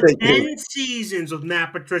Deflategate. 10 seasons with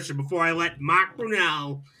Matt Patricia before I let Mark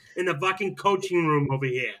Brunell in the fucking coaching room over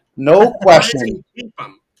here. No question.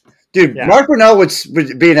 Dude, yeah. Mark Brunell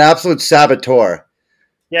would be an absolute saboteur.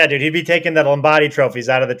 Yeah, dude, he'd be taking the Lombardi trophies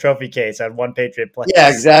out of the trophy case on one Patriot play. Yeah,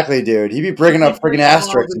 exactly, dude. He'd be bringing up friggin'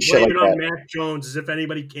 asterisks and shit like that. On Mac Jones as if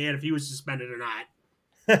anybody cared if he was suspended or not.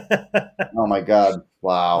 Oh my God!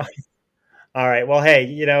 Wow. All right. Well, hey,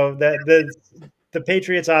 the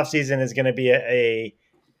Patriots offseason is going to be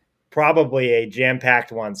probably a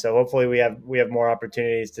jam-packed one. So hopefully we have more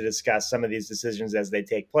opportunities to discuss some of these decisions as they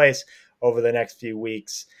take place over the next few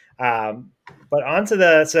weeks. But on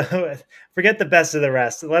to so forget the best of the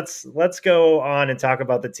rest. Let's go on and talk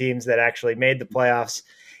about the teams that actually made the playoffs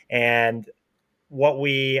and what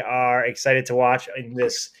we are excited to watch in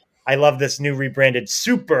this. I love this new rebranded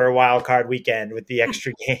Super Wild Card Weekend with the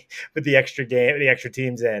extra game, the extra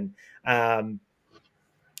teams in.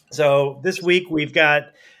 So this week we've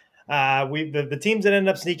got The teams that ended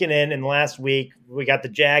up sneaking in last week, we got the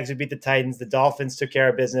Jags who beat the Titans. The Dolphins took care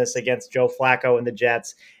of business against Joe Flacco and the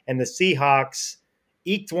Jets, and the Seahawks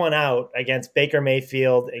eked one out against Baker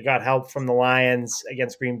Mayfield. It got help from the Lions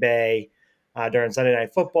against Green Bay during Sunday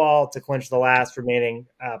Night Football to clinch the last remaining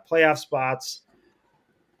playoff spots.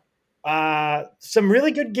 Some really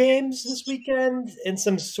good games this weekend and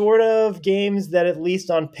some sort of games that at least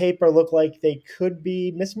on paper look like they could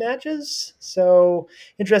be mismatches. So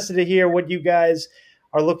interested to hear what you guys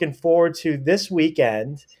are looking forward to this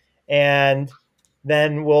weekend. And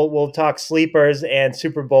then we'll talk sleepers and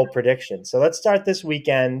Super Bowl predictions. So let's start this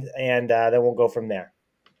weekend and then we'll go from there.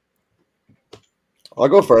 I'll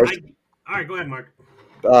go first. All right, go ahead, Mark.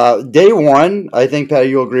 Day one, I think, Patty,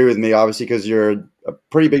 you'll agree with me, obviously, because you're a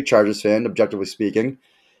pretty big Chargers fan, objectively speaking.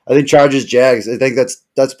 I think Chargers-Jags, I think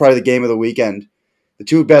that's probably the game of the weekend.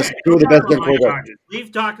 Two of the best young quarterbacks.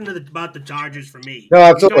 Leave talking about the Chargers for me. No,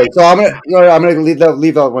 absolutely. So I'm gonna leave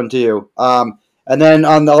that one to you. And then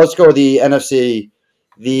let's go with the NFC.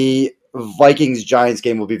 The Vikings-Giants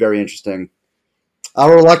game will be very interesting.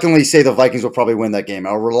 I'll reluctantly say the Vikings will probably win that game.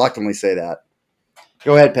 I'll reluctantly say that.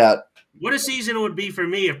 Go ahead, Pat. What a season it would be for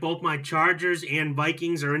me if both my Chargers and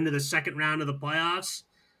Vikings are into the second round of the playoffs.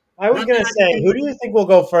 I was going to say, who do you think will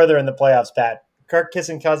go further in the playoffs, Pat? Kirk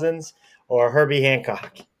Cousins or Herbie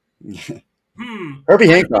Hancock? Herbie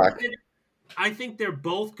Hancock. I think they're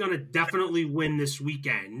both going to definitely win this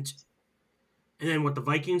weekend. And then the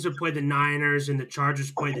Vikings would play the Niners and the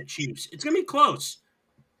Chargers play the Chiefs. It's going to be close.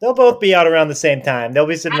 They'll both be out around the same time. They'll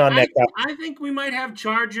be sitting on that cup. I think we might have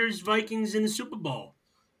Chargers-Vikings in the Super Bowl.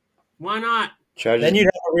 Why not? Chargers. Then you'd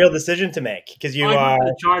have a real decision to make because you are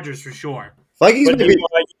the Chargers for sure. Vikings.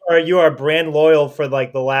 You are brand loyal for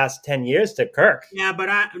like the last 10 years to Kirk. Yeah, but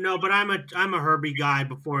I'm a Herbie guy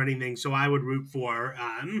before anything, so I would root for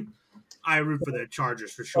the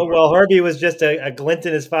Chargers for sure. Oh, well, Herbie was just a glint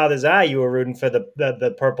in his father's eye. You were rooting for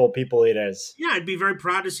the purple people eaters. Yeah, I'd be very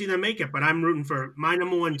proud to see them make it, but I'm rooting for my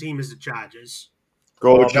number one team is the Chargers.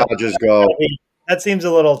 Go Chargers, go. That seems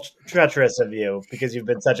a little treacherous of you because you've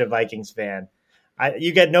been such a Vikings fan.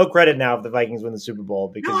 You get no credit now if the Vikings win the Super Bowl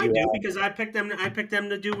because I do because I picked them. I picked them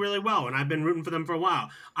to do really well, and I've been rooting for them for a while.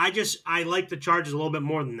 I like the Chargers a little bit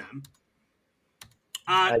more than them.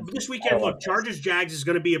 This weekend, look, Chargers Jags is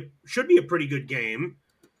going to should be a pretty good game.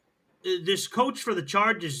 This coach for the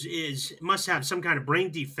Chargers must have some kind of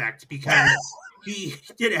brain defect because he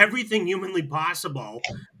did everything humanly possible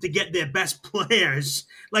to get their best players.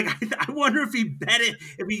 Like I wonder if he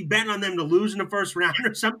bet on them to lose in the first round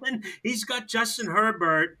or something. He's got Justin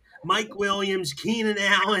Herbert, Mike Williams, Keenan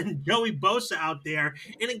Allen, Joey Bosa out there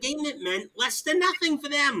in a game that meant less than nothing for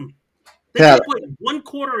them. They put one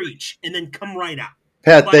quarter each and then come right out.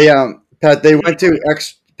 Pat, they went to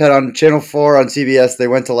on Channel 4 on CBS. They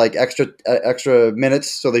went to like extra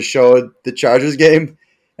minutes, so they showed the Chargers game.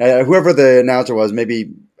 Whoever the announcer was,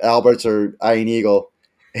 maybe Alberts or Ian Eagle,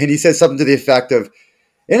 and he said something to the effect of,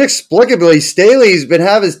 inexplicably, Staley's been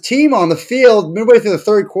having his team on the field midway through the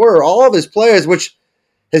third quarter, all of his players, which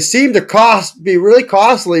has seemed to be really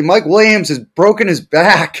costly. Mike Williams has broken his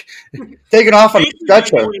back, taken off on a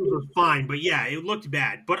stretcher. Mike Williams was fine, but yeah, it looked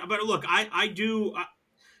bad. But look, I do.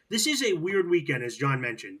 This is a weird weekend, as John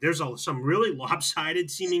mentioned. There's some really lopsided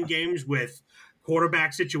seeming games with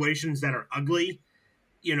quarterback situations that are ugly.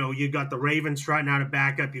 You know, you got the Ravens trotting out a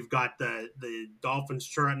backup. You've got the Dolphins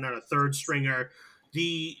trotting out a third stringer.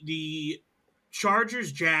 The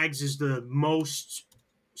Chargers Jags is the most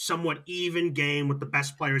somewhat even game with the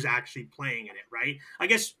best players actually playing in it, right? I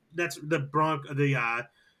guess that's the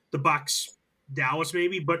Bucks Dallas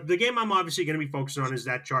maybe, but the game I'm obviously going to be focusing on is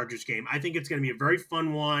that Chargers game. I think it's going to be a very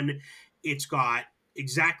fun one. It's got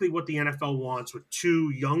exactly what the NFL wants with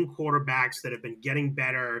two young quarterbacks that have been getting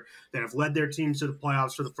better, that have led their teams to the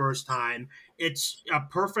playoffs for the first time. It's a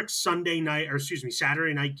perfect Saturday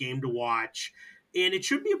night game to watch. And it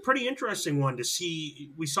should be a pretty interesting one to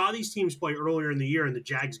see. We saw these teams play earlier in the year and the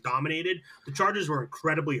Jags dominated. The Chargers were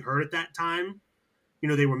incredibly hurt at that time. You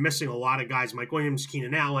know, they were missing a lot of guys. Mike Williams,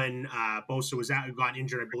 Keenan Allen, Bosa got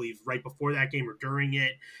injured, I believe, right before that game or during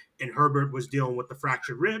it. And Herbert was dealing with the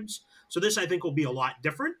fractured ribs. So this, I think, will be a lot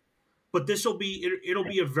different. But it'll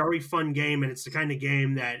be a very fun game, and it's the kind of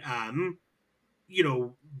game that,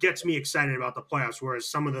 gets me excited about the playoffs. Whereas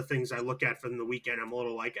some of the things I look at from the weekend, I'm a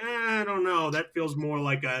little like, I don't know. That feels more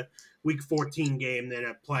like a Week 14 game than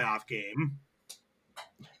a playoff game.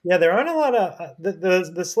 Yeah, there aren't a lot of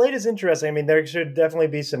the slate is interesting. I mean, there should definitely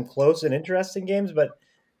be some close and interesting games, but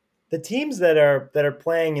the teams that are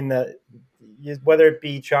playing in whether it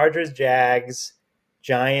be Chargers, Jags,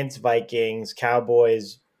 Giants, Vikings,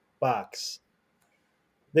 Cowboys, Bucks,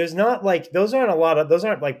 there's not like those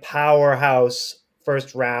aren't like powerhouse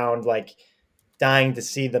first round like dying to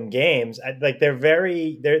see them games. Like they're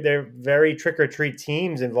very trick or treat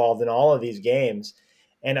teams involved in all of these games,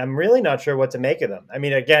 and I'm really not sure what to make of them. I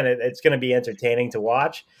mean, again, it's going to be entertaining to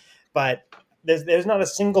watch, but there's not a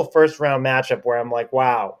single first round matchup where I'm like,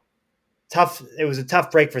 wow, tough. It was a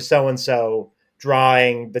tough break for so and so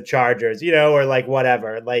drawing the Chargers, or like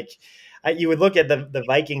whatever. Like you would look at the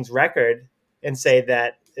Vikings record and say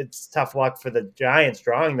that it's tough luck for the Giants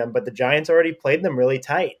drawing them, but the Giants already played them really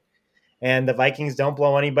tight, and the Vikings don't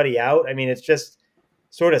blow anybody out. I mean, it's just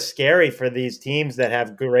sort of scary for these teams that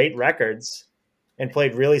have great records and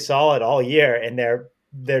played really solid all year, and they're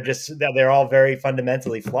all very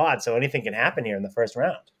fundamentally flawed. So anything can happen here in the first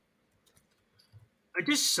round. It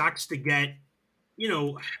just sucks to get,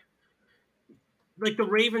 like the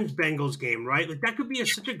Ravens Bengals game, right? Like that could be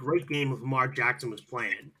such a great game if Lamar Jackson was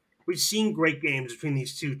playing. We've seen great games between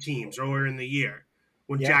these two teams earlier in the year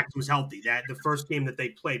when Jackson was healthy. That the first game that they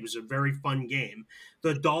played was a very fun game.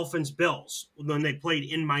 The Dolphins Bills, when they played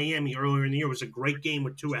in Miami earlier in the year, was a great game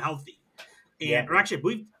with Tua healthy. Or actually, I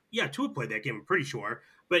believe, Tua played that game. I'm pretty sure.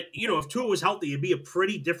 But if Tua was healthy, it'd be a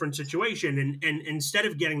pretty different situation. And instead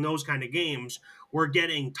of getting those kind of games, we're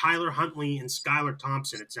getting Tyler Huntley and Skylar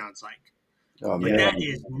Thompson. It sounds like. Oh man, that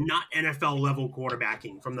is not NFL level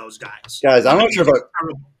quarterbacking from those guys. Guys, I'm not sure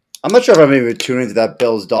if I'm even tuning into that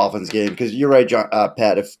Bills Dolphins game because you're right, John,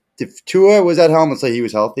 Pat. If Tua was at home, let's say he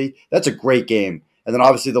was healthy, that's a great game. And then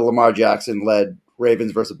obviously the Lamar Jackson led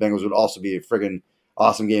Ravens versus Bengals would also be a friggin'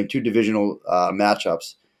 awesome game. Two divisional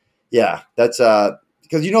matchups. Yeah, that's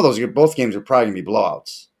because those both games are probably gonna be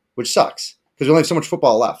blowouts, which sucks because we only have so much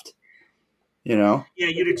football left. Yeah,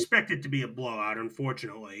 you'd expect it to be a blowout,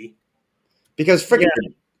 unfortunately. Because freaking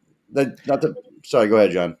sorry, go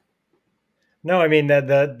ahead, John. No, I mean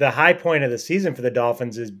the high point of the season for the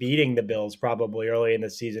Dolphins is beating the Bills probably early in the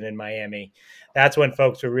season in Miami. That's when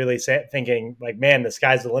folks were really thinking like, man, the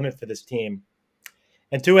sky's the limit for this team.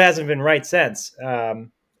 And Tua hasn't been right since.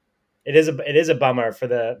 It is a bummer for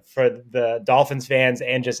the Dolphins fans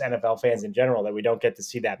and just NFL fans in general that we don't get to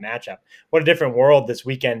see that matchup. What a different world this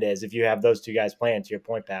weekend is if you have those two guys playing. To your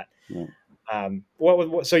point, Pat. Yeah.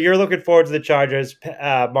 So you're looking forward to the Chargers,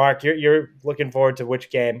 Mark? You're looking forward to which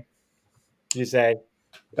game? Did you say?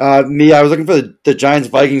 Me, I was looking for the Giants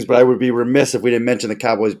Vikings, but I would be remiss if we didn't mention the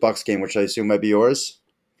Cowboys Bucks game, which I assume might be yours.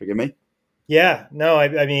 Forgive me. Yeah, no,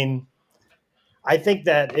 I mean, I think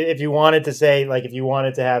that if you wanted to say, like, if you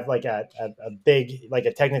wanted to have like a big,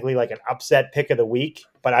 like technically like an upset pick of the week,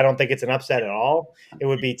 but I don't think it's an upset at all, it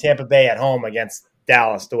would be Tampa Bay at home against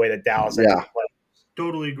Dallas, the way that Dallas yeah. Played.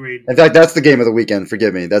 Totally agreed. In fact, that's the game of the weekend.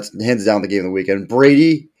 Forgive me. That's hands down the game of the weekend.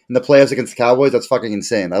 Brady in the playoffs against the Cowboys, that's fucking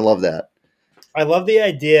insane. I love that. I love the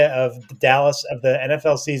idea of the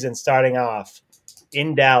NFL season starting off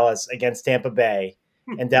in Dallas against Tampa Bay,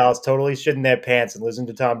 and Dallas totally shitting their pants and losing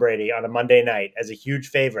to Tom Brady on a Monday night as a huge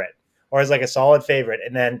favorite, or as like a solid favorite,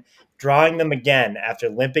 and then drawing them again after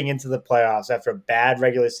limping into the playoffs after a bad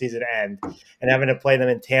regular season end and having to play them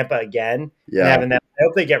in Tampa again. Yeah. And I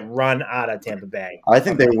hope they get run out of Tampa Bay. I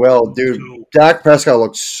think they will, dude. Dak Prescott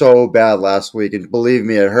looked so bad last week, and believe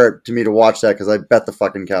me, it hurt to me to watch that because I bet the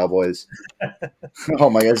fucking Cowboys. Oh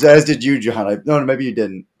my God, as did you, John. No, maybe you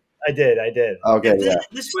didn't. I did. Okay, yeah.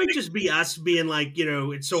 This might just be us being like,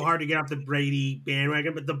 it's so hard to get off the Brady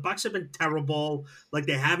bandwagon, but the Bucs have been terrible. Like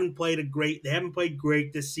they haven't played great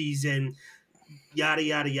this season. Yada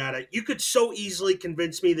yada yada. You could so easily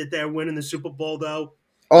convince me that they're winning the Super Bowl, though.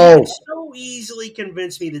 Oh, you could so easily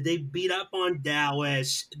convince me that they beat up on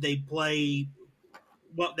Dallas. They play.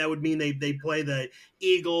 Well, that would mean they play the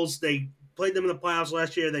Eagles. They played them in the playoffs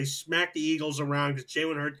last year. They smacked the Eagles around because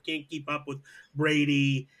Jalen Hurts can't keep up with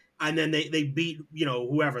Brady. And then they beat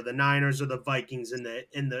whoever, the Niners or the Vikings in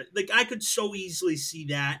the like. I could so easily see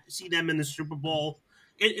them in the Super Bowl.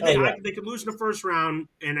 They could lose in the first round,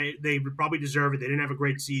 and they would probably deserve it. They didn't have a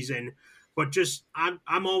great season, but just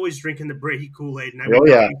I'm always drinking the Brady Kool-Aid, and I would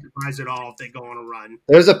not be surprised at all if they go on a run.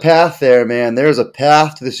 There's a path there, man. There's a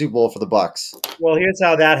path to the Super Bowl for the Bucs. Well, here's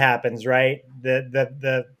how that happens, right?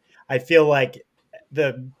 I feel like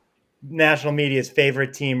the national media's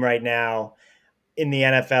favorite team right now in the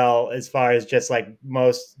NFL, as far as just like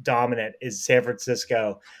most dominant, is San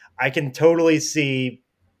Francisco. I can totally see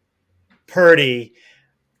Purdy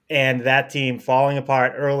and that team falling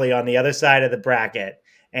apart early on the other side of the bracket,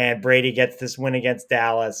 and Brady gets this win against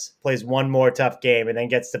Dallas, plays one more tough game, and then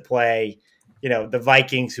gets to play, the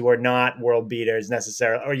Vikings, who are not world beaters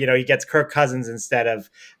necessarily, or, he gets Kirk Cousins instead of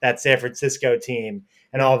that San Francisco team.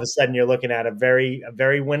 And all of a sudden you're looking at a very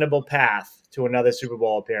winnable path to another Super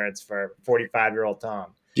Bowl appearance for 45-year-old Tom.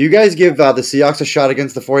 Do you guys give the Seahawks a shot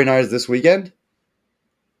against the 49ers this weekend?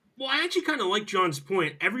 Well, I actually kind of like John's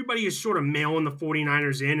point. Everybody is sort of mailing the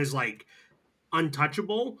 49ers in as like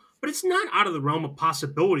untouchable, but it's not out of the realm of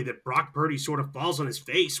possibility that Brock Purdy sort of falls on his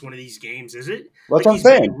face one of these games, is it? Well, Like that's what I'm he's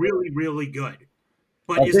been saying. really, really good.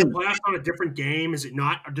 But I is the think, playoffs on a different game? Is it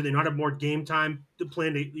not? Or do they not have more game time to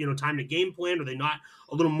plan to time to game plan? Are they not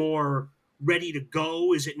a little more ready to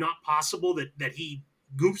go? Is it not possible that he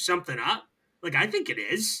goofed something up? Like I think it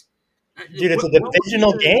is. Dude, it's a What would be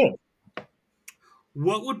divisional game.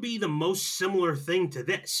 what would be the most similar thing to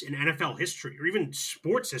this in NFL history or even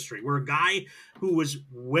sports history, where a guy who was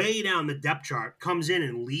way down the depth chart comes in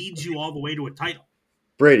and leads you all the way to a title?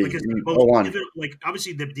 Brady, Because like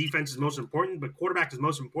obviously the defense is most important, but quarterback is the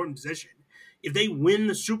most important position. If they win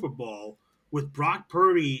the Super Bowl with Brock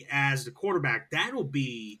Purdy as the quarterback, that'll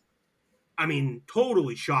be, I mean,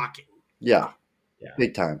 totally shocking. Yeah, Yeah.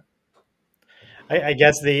 big time. I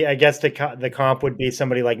guess the comp would be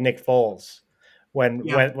somebody like Nick Foles when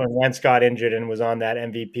Wentz got injured and was on that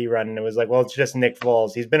MVP run, and it was like, well, it's just Nick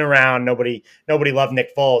Foles. He's been around. Nobody loved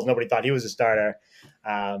Nick Foles. Nobody thought he was a starter.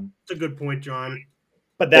 That's a good point, John.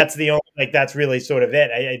 But that's the only that's really sort of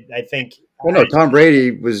it. I think. Well, no, Tom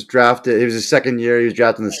Brady was drafted. It was his second year. He was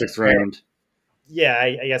drafted in the 6th round. Yeah,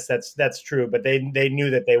 I guess that's true. But they knew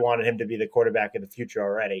that they wanted him to be the quarterback of the future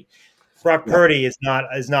already. Brock Purdy is not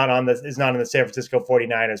in the San Francisco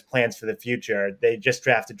 49ers plans for the future. They just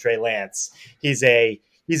drafted Trey Lance. He's a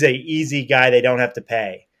easy guy they don't have to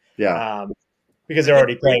pay. Yeah. Because they're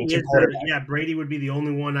already paying two quarterbacks. Yeah, Brady would be the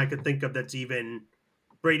only one I could think of that's even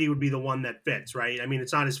Brady would be the one that fits, right? I mean,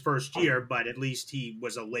 it's not his first year, but at least he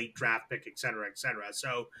was a late draft pick, et cetera, et cetera.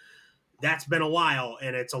 So that's been a while,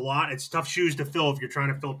 and it's tough shoes to fill if you're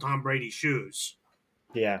trying to fill Tom Brady's shoes.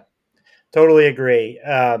 Yeah, totally agree.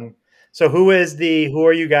 So who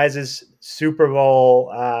are you guys' Super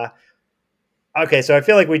Bowl? Okay, so I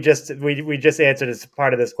feel like we just answered this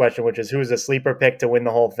part of this question, which is who's a sleeper pick to win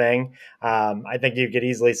the whole thing. I think you could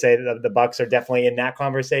easily say that the Bucs are definitely in that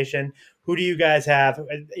conversation. Who do you guys have?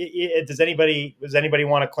 Does anybody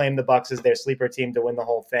want to claim the Bucs as their sleeper team to win the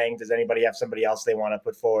whole thing? Does anybody have somebody else they want to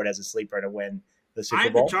put forward as a sleeper to win the Super Bowl? I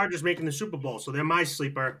have the Chargers making the Super Bowl, so they're my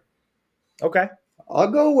sleeper. Okay,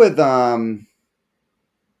 I'll go with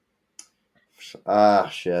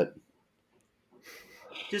shit.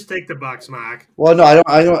 Just take the Bucs, Mark. Well, no,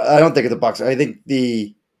 I don't think of the Bucs. I think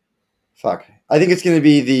I think it's going to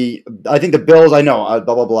be I think the Bills. I know,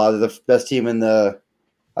 blah blah blah. They're the best team in the.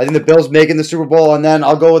 I think the Bills making the Super Bowl, and then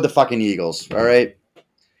I'll go with the fucking Eagles. All right,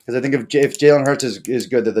 because I think if Jalen Hurts is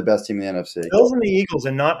good, they're the best team in the NFC. Bills and the Eagles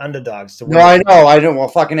are not underdogs to win. No, I know. I don't. Well,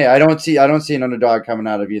 fucking it. I don't see an underdog coming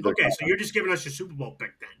out of either. Okay, so you're just giving us your Super Bowl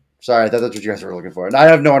pick then. Sorry, I thought that's what you guys were looking for. And I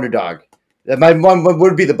have no underdog. My one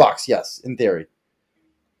would be the Bucs. Yes, in theory.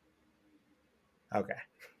 Okay.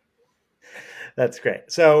 That's great.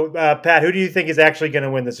 So, Pat, who do you think is actually going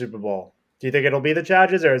to win the Super Bowl? Do you think it'll be the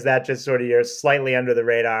Chargers, or is that just sort of your slightly under the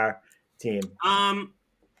radar team?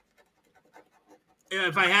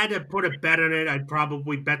 If I had to put a bet on it, I'd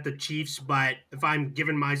probably bet the Chiefs. But if I'm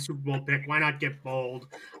given my Super Bowl pick, why not get bold?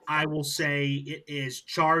 I will say it is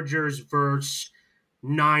Chargers versus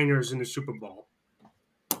Niners in the Super Bowl.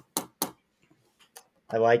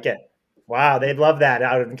 I like it. Wow, they'd love that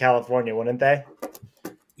out in California, wouldn't they?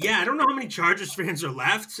 Yeah, I don't know how many Chargers fans are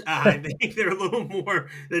left. I think they're a little more.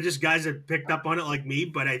 They're just guys that picked up on it like me.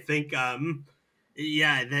 But I think, that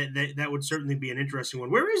would certainly be an interesting one.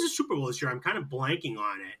 Where is the Super Bowl this year? I'm kind of blanking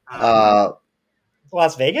on it.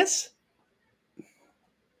 Las Vegas?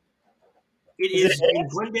 It is in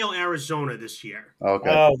Glendale, Arizona this year. Okay.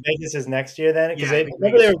 Oh, Vegas is next year then? Because Yeah,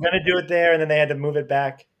 they were going to do it there, and then they had to move it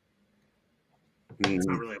back. It's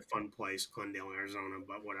not really a fun place, Glendale, Arizona,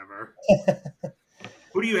 but whatever.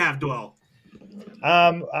 Who do you have, Doyle?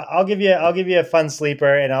 I'll give you a fun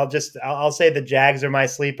sleeper, and I'll say the Jags are my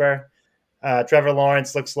sleeper. Trevor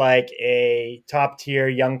Lawrence looks like a top tier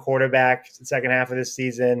young quarterback the second half of this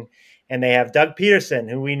season, and they have Doug Peterson,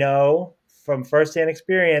 who we know from firsthand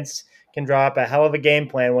experience can draw up a hell of a game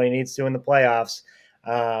plan when he needs to in the playoffs.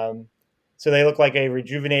 So they look like a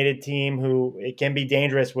rejuvenated team who it can be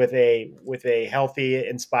dangerous with a healthy,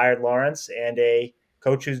 inspired Lawrence and a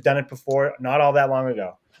coach who's done it before, not all that long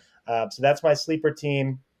ago. So that's my sleeper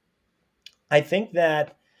team. I think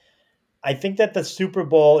that the Super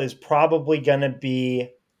Bowl is probably going to be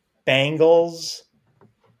Bengals.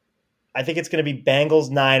 I think it's going to be Bengals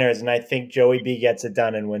Niners, and I think Joey B gets it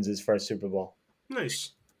done and wins his first Super Bowl.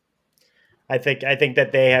 Nice. I think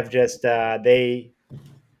that they have just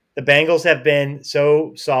the Bengals have been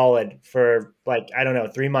so solid for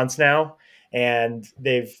 3 months now, and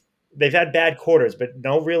they've they've had bad quarters, but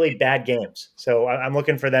no really bad games. So I'm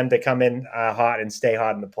looking for them to come in hot and stay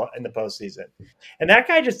hot in the postseason. And that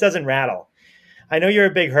guy just doesn't rattle. I know you're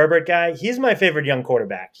a big Herbert guy. He's my favorite young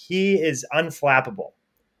quarterback. He is unflappable.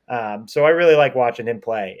 So I really like watching him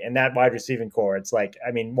play. And that wide receiving core, it's like,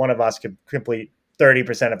 I mean, one of us could complete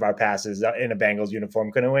 30% of our passes in a Bengals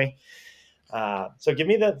uniform, couldn't we? So give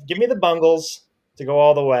me the Bungles to go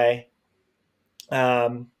all the way.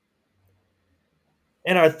 And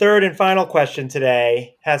our third and final question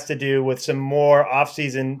today has to do with some more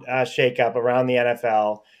offseason shakeup around the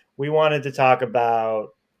NFL. We wanted to talk about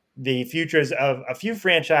the futures of a few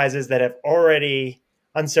franchises that have already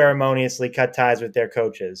unceremoniously cut ties with their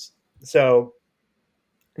coaches. So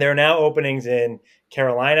there are now openings in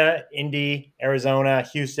Carolina, Indy, Arizona,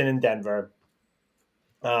 Houston, and Denver.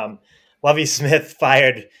 Lovie Smith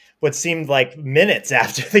fired what seemed like minutes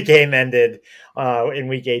after the game ended in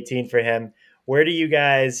Week 18 for him. What do you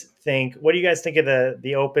guys think of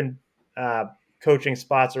the open coaching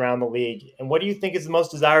spots around the league? And what do you think is the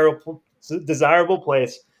most desirable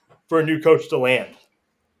place for a new coach to land?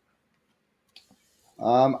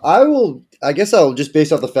 I guess I'll just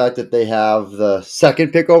based off the fact that they have the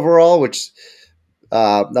second pick overall, which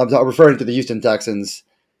I'm referring to the Houston Texans.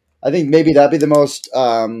 I think maybe that'd be the most.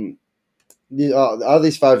 Out of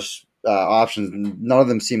these five options, none of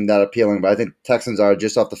them seem that appealing. But I think Texans are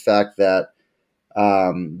just off the fact that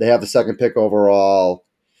they have the second pick overall.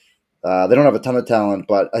 They don't have a ton of talent,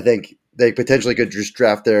 but I think they potentially could just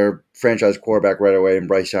draft their franchise quarterback right away in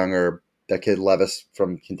Bryce Young or that kid Levis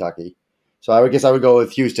from Kentucky. So I would go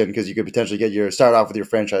with Houston because you could potentially start off with your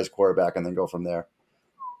franchise quarterback and then go from there.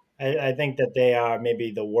 I think that they are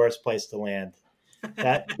maybe the worst place to land.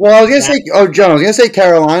 I was gonna say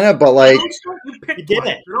Carolina, but like you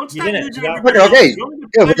didn't. Okay.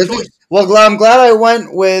 Yeah, well, I'm glad I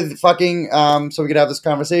went with fucking so we could have this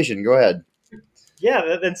conversation. Go ahead.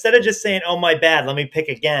 Yeah, instead of just saying, "Oh, my bad," let me pick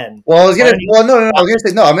again. Well, I was gonna. No. I was gonna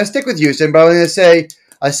say no. I'm gonna stick with Houston, but I was gonna say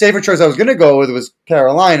a safer choice I was gonna go with was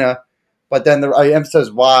Carolina, but then I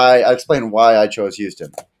emphasized why. I explained why I chose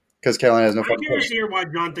Houston because Carolina has no. I'm curious to hear why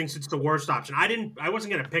John thinks it's the worst option. I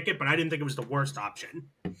wasn't gonna pick it, but I didn't think it was the worst option.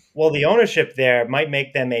 Well, the ownership there might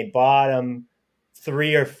make them a bottom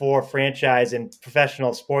 3 or 4 franchise in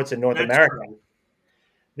professional sports in North America. True.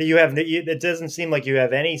 It doesn't seem like you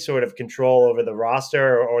have any sort of control over the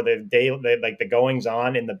roster or the goings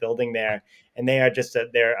on in the building there, and they are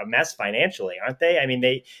they're a mess financially, aren't they? I mean,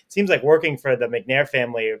 it seems like working for the McNair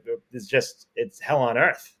family is it's hell on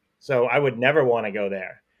earth. So I would never want to go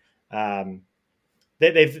there.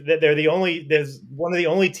 There's one of the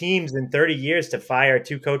only teams in 30 years to fire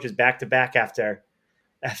 2 coaches back to back after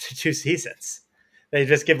 2 seasons. They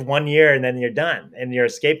just give 1 year and then you're done, and you're a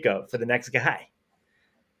scapegoat for the next guy.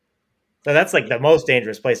 So that's like the most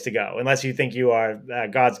dangerous place to go, unless you think you are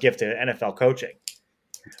God's gift to NFL coaching.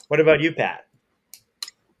 What about you, Pat?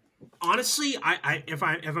 Honestly, if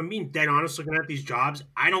I'm being dead honest, looking at these jobs,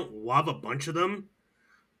 I don't love a bunch of them.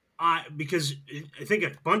 Because I think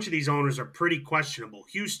a bunch of these owners are pretty questionable.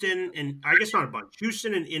 Houston, and I guess not a bunch.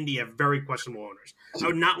 Houston and Indy have very questionable owners. I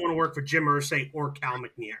would not want to work for Jim Irsay or Cal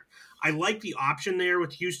McNair. I like the option there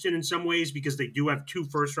with Houston in some ways because they do have 2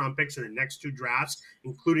 first-round picks in the next 2 drafts,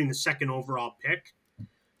 including the second overall pick.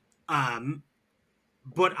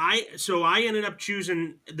 But I ended up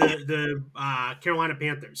choosing the Carolina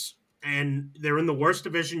Panthers, and they're in the worst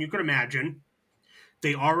division you could imagine.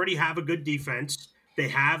 They already have a good defense. They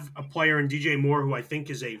have a player in DJ Moore who I think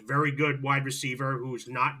is a very good wide receiver who's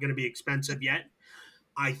not going to be expensive yet.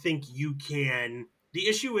 I think you can – the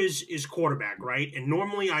issue is quarterback, right? And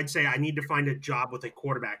normally I'd say I need to find a job with a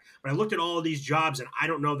quarterback. But I looked at all of these jobs, and I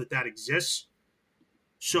don't know that exists.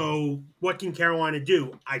 So what can Carolina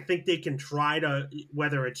do? I think they can try to –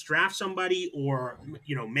 whether it's draft somebody or,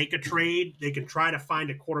 make a trade, they can try to find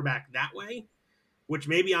a quarterback that way, which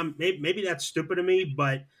maybe that's stupid of me,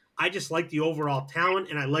 but – I just like the overall talent,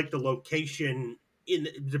 and I like the location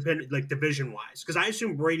division wise, because I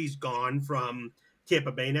assume Brady's gone from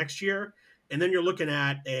Tampa Bay next year, and then you're looking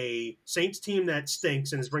at a Saints team that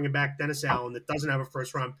stinks and is bringing back Dennis Allen that doesn't have a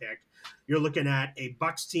first round pick. You're looking at a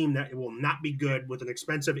Bucs team that will not be good with an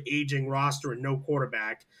expensive aging roster and no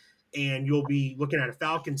quarterback, and you'll be looking at a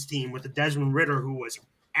Falcons team with a Desmond Ridder who was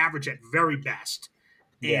average at very best,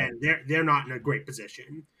 and they're not in a great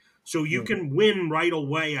position. So you can win right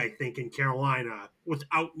away, I think, in Carolina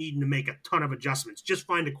without needing to make a ton of adjustments. Just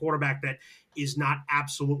find a quarterback that is not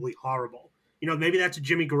absolutely horrible. Maybe that's a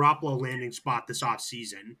Jimmy Garoppolo landing spot this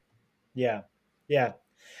offseason. Yeah.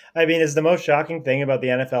 I mean, is the most shocking thing about the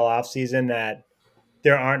NFL offseason that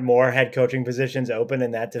there aren't more head coaching positions open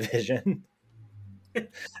in that division?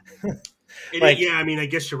 Yeah, I mean, I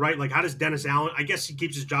guess you're right. Like, how does Dennis Allen? I guess he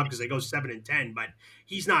keeps his job because they go 7-10, but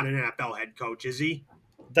he's not an NFL head coach, is he?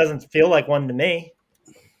 Doesn't feel like one to me.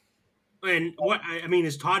 And what I mean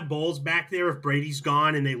is Todd Bowles back there if Brady's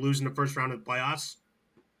gone and they lose in the first round of the playoffs.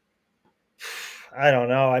 I don't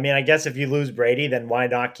know. I mean, I guess if you lose Brady, then why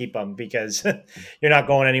not keep him? Because you're not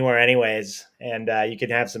going anywhere anyways, and you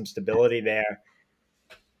can have some stability there.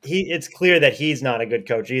 It's clear that he's not a good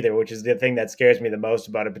coach either, which is the thing that scares me the most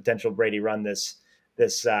about a potential Brady run this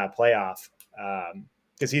playoff.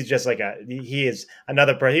 Because he's just like he is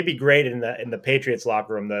another person. He'd be great in the Patriots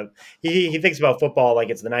locker room. He thinks about football like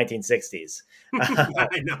it's the 1960s. I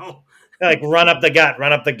know. Like run up the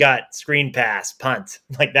gut, screen pass, punt.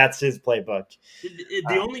 Like that's his playbook.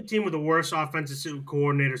 The only team with a worse offensive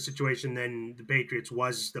coordinator situation than the Patriots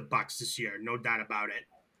was the Bucs this year. No doubt about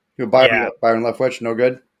it. Byron Leftwich, no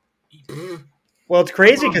good. Well, it's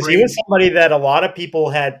crazy because he was somebody that a lot of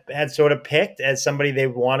people had sort of picked as somebody they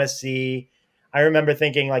want to see. I remember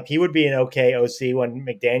thinking like he would be an okay OC when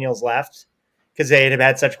McDaniels left because they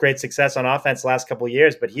had such great success on offense the last couple of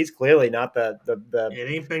years, but he's clearly not the. It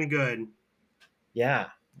ain't been good. Yeah,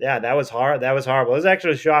 that was hard. That was horrible. It was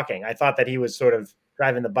actually shocking. I thought that he was sort of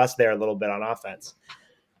driving the bus there a little bit on offense.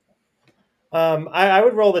 I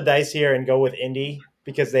would roll the dice here and go with Indy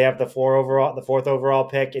because they have the fourth overall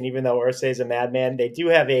pick, and even though Irsay is a madman, they do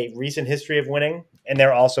have a recent history of winning, and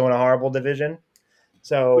they're also in a horrible division.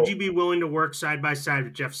 So, would you be willing to work side by side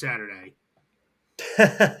with Jeff Saturday?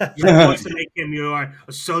 You're supposed to make him your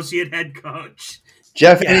associate head coach.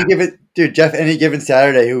 Jeff, any given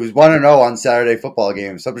Saturday, who was 1-0 on Saturday football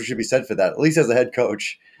games, something should be said for that, at least as a head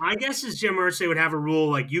coach. My guess is Jim Irsay would have a rule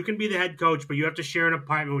like you can be the head coach, but you have to share an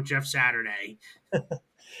apartment with Jeff Saturday.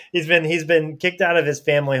 He's been kicked out of his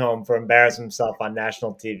family home for embarrassing himself on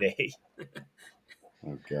national TV.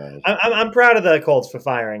 Oh God! I'm proud of the Colts for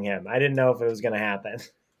firing him. I didn't know if it was going to happen.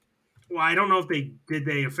 Well, I don't know if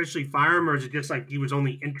they officially fire him or is it just like he was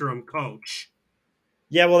only interim coach.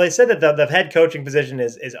 Yeah, well, they said that the head coaching position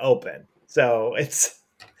is open, so it's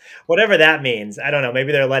whatever that means. I don't know.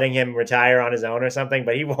 Maybe they're letting him retire on his own or something,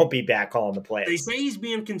 but he won't be back calling the plays. They say he's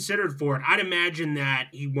being considered for it. I'd imagine that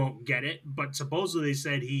he won't get it, but supposedly they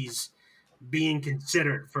said he's being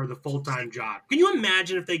considered for the full-time job. Can you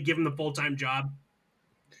imagine if they give him the full-time job?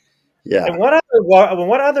 Yeah. In what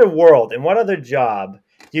other world, in what other job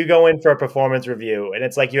do you go in for a performance review and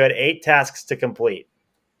it's like you had 8 tasks to complete?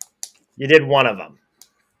 You did one of them.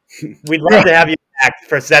 We'd love to have you back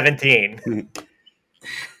for 17.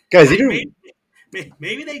 Guys,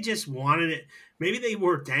 maybe they just wanted it. Maybe they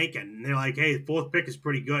were tanking. And they're like, hey, the 4th pick is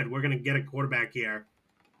pretty good. We're going to get a quarterback here.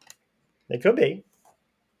 They could be.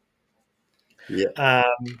 Yeah.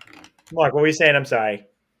 Mark, what were you saying? I'm sorry.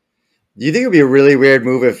 Do you think it would be a really weird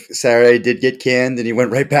move if Saturday did get canned and he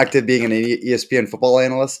went right back to being an ESPN football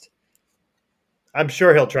analyst? I'm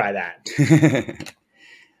sure he'll try that.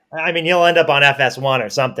 I mean, he'll end up on FS1 or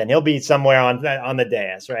something. He'll be somewhere on the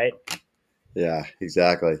dais, right? Yeah,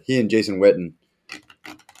 exactly. He and Jason Witten.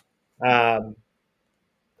 All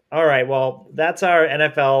right. Well, that's our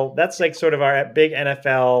NFL. That's like sort of our big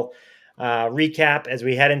NFL recap as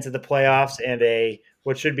we head into the playoffs and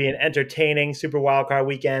what should be an entertaining Super Wildcard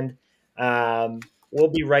weekend. We'll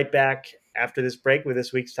be right back after this break with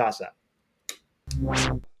this week's toss-up.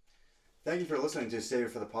 Thank you for listening to Save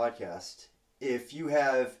It for the Podcast. If you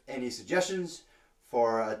have any suggestions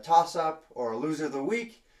for a toss-up or a loser of the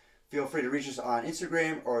week, feel free to reach us on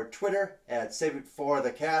Instagram or Twitter at Save It for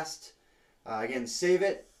the Cast. Again, Save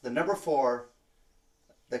It, the number 4,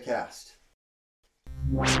 the Cast.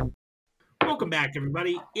 Welcome back,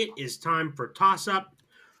 everybody. It is time for toss-up.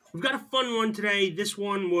 We've got a fun one today. This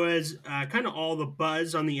one was kind of all the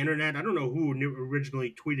buzz on the internet. I don't know who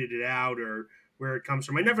originally tweeted it out or where it comes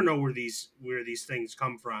from. I never know where these things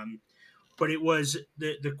come from. But it was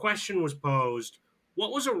the question was posed,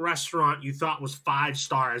 what was a restaurant you thought was 5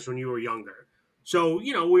 stars when you were younger? So,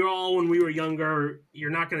 when we were younger, you're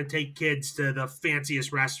not going to take kids to the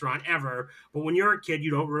fanciest restaurant ever. But when you're a kid, you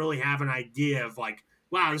don't really have an idea of like,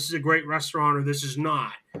 wow, this is a great restaurant or this is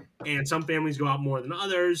not. And some families go out more than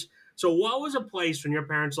others. So what was a place when your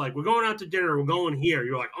parents like, we're going out to dinner, we're going here.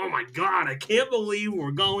 You're like, oh my God, I can't believe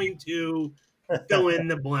we're going to fill in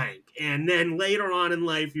the blank. And then later on in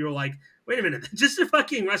life, you're like, wait a minute, just a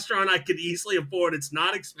fucking restaurant I could easily afford. It's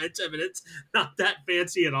not expensive and it's not that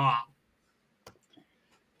fancy at all.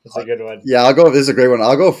 That's a good one. Yeah, this is a great one.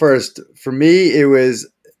 I'll go first. For me, it was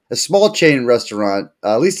a small chain restaurant,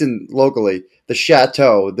 at least locally, the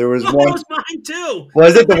Chateau. There was one. That was mine too.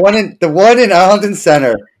 Was it the one in Arlington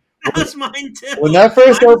Center That was mine too. When that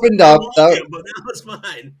first opened up, but that was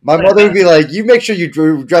mine. my mother would be like, "You make sure you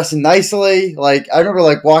dress nicely." Like I remember,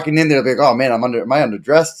 like walking in there, like, "Oh man, am I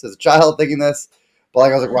underdressed as a child thinking this?" But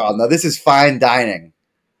like I was like, "Wow, no, this is fine dining."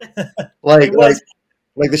 It was.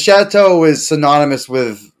 Like the chateau is synonymous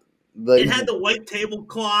with It had the white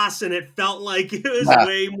tablecloths, and it felt like it was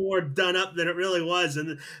way more done up than it really was.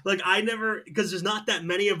 And like I never, because there's not that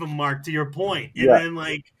many of them, Mark. To your point, and then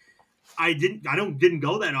like. I didn't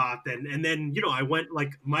go that often. And then, I went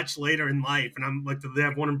like much later in life, and I'm like, they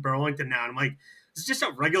have one in Burlington now. And I'm like, it's just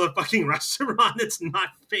a regular fucking restaurant. It's not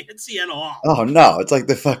fancy at all. Oh no, it's like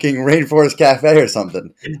the fucking Rainforest Cafe or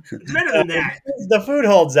something. It's better than that. The food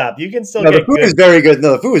holds up. You can still get the food is very good.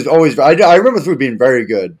 No, the food is always. I remember the food being very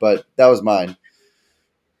good, but that was mine.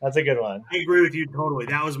 That's a good one. I agree with you totally.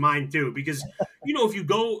 That was mine too. Because if you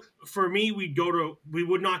go, for me, we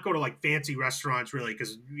would not go to like fancy restaurants really,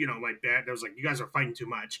 because my dad was like, you guys are fighting too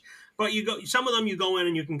much. But some of them you go in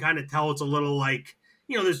and you can kind of tell it's a little like,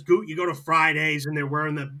 there's you go to Fridays and they're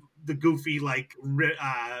wearing the goofy like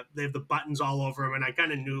they have the buttons all over them, and I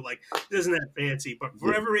kind of knew like it isn't that fancy, but for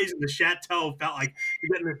whatever reason the chateau felt like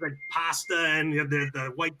you're getting this like pasta and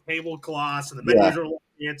the white tablecloths and the menus are a little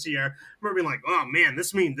fancier. I remember being like, oh man,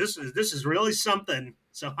 this is really something.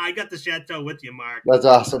 So I got the chateau with you, Mark. That's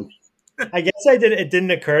awesome. I guess it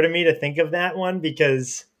didn't occur to me to think of that one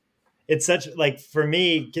because it's such like for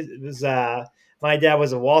me it was my dad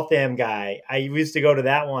was a Waltham guy. I used to go to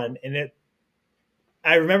that one, and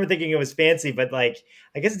I remember thinking it was fancy, but like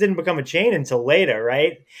I guess it didn't become a chain until later,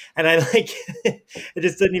 right? And I like it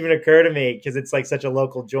just didn't even occur to me because it's like such a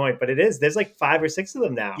local joint, but it is. There's like 5 or 6 of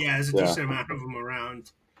them now. Yeah, there's a decent amount of them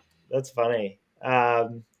around. That's funny. I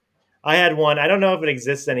had one. I don't know if it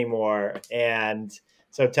exists anymore, and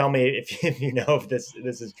so tell me if you know if this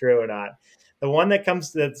is true or not. The one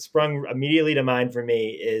that sprung immediately to mind for me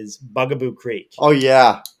is Bugaboo Creek. Oh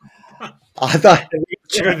yeah. I thought have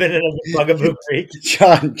you ever been in a Bugaboo Creek?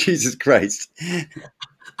 John, Jesus Christ.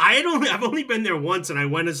 I've only been there once, and I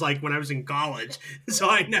went as like when I was in college, so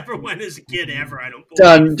I never went as a kid ever. I don't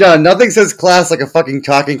believe. John, nothing says class like a fucking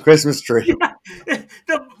talking Christmas tree. Yeah.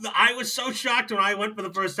 I was so shocked when I went for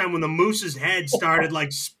the first time when the moose's head started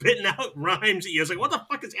like spitting out rhymes at you. I was like, what the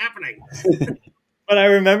fuck is happening? But I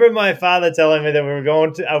remember my father telling me that we were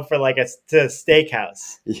going out for like to a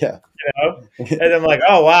steakhouse. Yeah. And I'm like,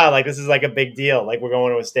 oh wow, like this is like a big deal. Like we're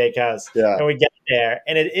going to a steakhouse. Yeah. And we get there,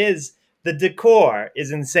 and the decor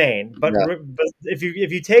is insane. But if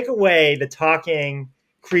you take away the talking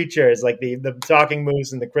creatures like the talking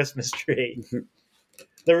moose and the Christmas tree,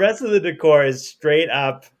 the rest of the decor is straight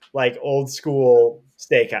up like old school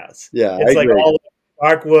steakhouse. Yeah, it's like all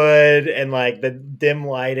dark wood and like the dim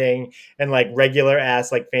lighting and like regular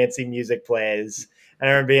ass like fancy music plays. And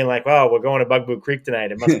I remember being like, "Wow, we're going to Bugaboo Creek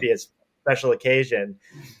tonight. It must be a special occasion."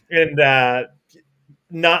 And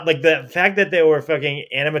not like the fact that they were fucking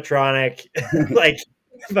animatronic, like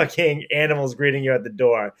fucking animals greeting you at the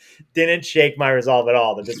door, didn't shake my resolve at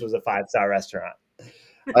all that this was a 5-star restaurant.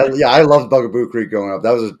 I loved Bugaboo Creek growing up.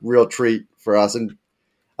 That was a real treat for us, and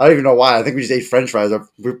I don't even know why. I think we just ate French fries.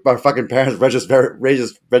 Our fucking parents were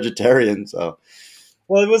just vegetarian, so.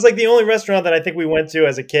 Well, it was like the only restaurant that I think we went to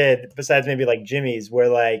as a kid, besides maybe like Jimmy's,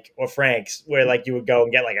 or Frank's, where like you would go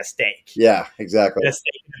and get like a steak. Yeah, exactly. A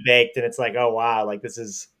steak baked, and it's like, oh wow, like this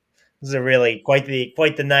is a really quite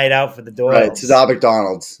the night out for the Doyles. Right, it's not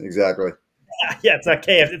McDonald's, exactly. Yeah, it's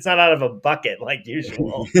okay if it's not out of a bucket like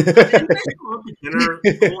usual. Did you guys go out to dinner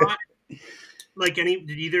a lot? Like did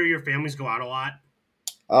either of your families go out a lot?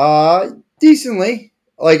 Decently.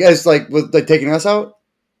 Like as like with like taking us out.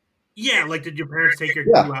 Yeah, like did your parents take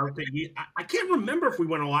you out to eat? I can't remember if we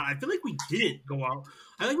went a lot. I feel like we didn't go out.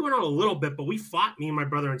 I think we went out a little bit, but we fought, me and my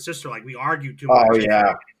brother and sister. Like we argued too much. Oh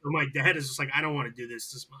yeah. So my dad is just like, I don't want to do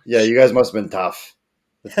this much. Yeah, you guys must have been tough.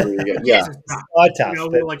 Yeah, tough.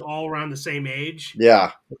 We're like all around the same age.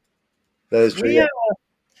 Yeah, that is true.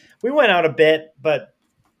 We went out a bit, but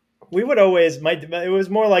we would always. It was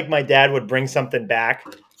more like my dad would bring something back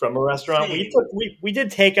from a restaurant. We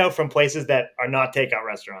did takeout from places that are not takeout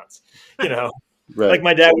restaurants. Right. Like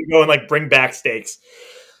my dad would go and like bring back steaks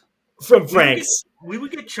from Frank's. We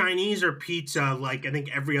would get Chinese or pizza like I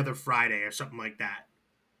think every other Friday or something like that.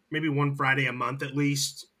 Maybe one Friday a month at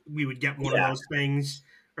least. We would get one of those things.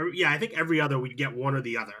 Or I think every other we'd get one or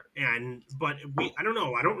the other. But I don't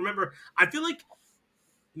know. I don't remember. I feel like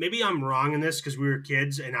maybe I'm wrong in this because we were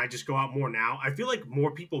kids and I just go out more now. I feel like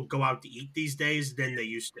more people go out to eat these days than they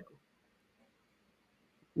used to.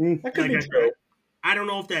 That could be true. I don't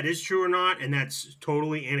know if that is true or not, and that's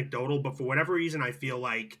totally anecdotal. But for whatever reason, I feel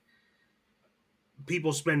like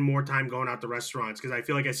people spend more time going out to restaurants because I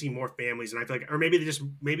feel like I see more families, and I feel like, or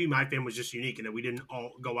maybe my family was just unique in that we didn't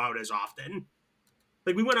all go out as often.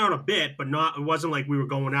 Like we went out a bit, but it wasn't like we were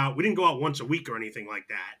going out. We didn't go out once a week or anything like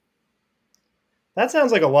that. That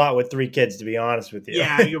sounds like a lot with 3 kids, to be honest with you.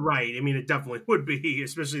 Yeah, you're right. I mean, it definitely would be,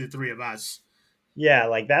 especially the 3 of us. Yeah,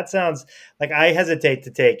 like that sounds like I hesitate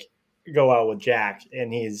to go out with Jack,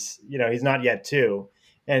 and he's not yet 2,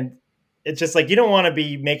 and it's just like you don't want to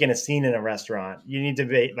be making a scene in a restaurant. You need to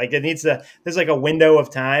be like there's like a window of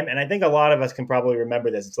time, and I think a lot of us can probably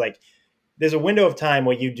remember this. It's like there's a window of time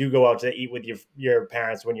where you do go out to eat with your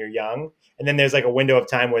parents when you're young, and then there's like a window of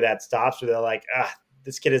time where that stops, where they're like,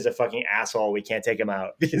 this kid is a fucking asshole. We can't take him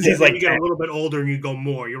out because he's like, you get a little bit older and you go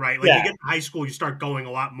more. You're right. Like you get to high school, you start going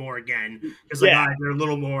a lot more again because they're a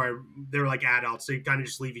little more. They're like adults. They kind of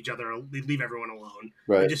just leave each other. They leave everyone alone.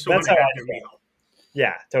 Right. They just want to have their meal.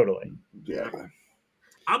 Yeah, totally. Yeah.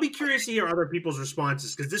 I'll be curious to hear other people's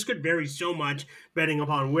responses because this could vary so much depending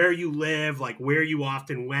upon where you live, like where you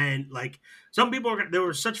often went. Like some people, there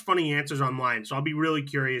were such funny answers online, so I'll be really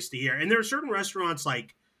curious to hear. And there are certain restaurants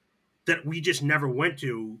like that we just never went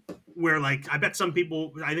to where like I think some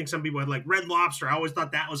people had like Red Lobster. I always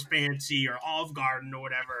thought that was fancy, or Olive Garden or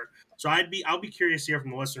whatever. So I'll be curious to hear from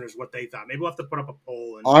the listeners what they thought. Maybe we'll have to put up a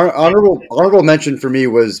poll. And honorable mention for me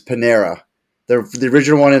was Panera, the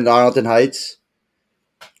original one in Arlington Heights.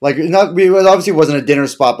 Like it obviously wasn't a dinner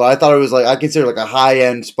spot, but I thought it was like I consider like a high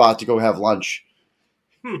end spot to go have lunch.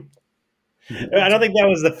 I don't think that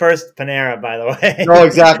was the first Panera, by the way. No,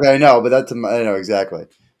 exactly. I know, but I know exactly.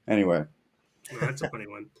 Anyway, that's a funny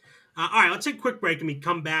one. All right, let's take a quick break and we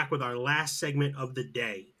come back with our last segment of the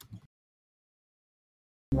day.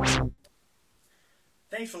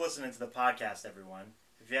 Thanks for listening to the podcast, everyone.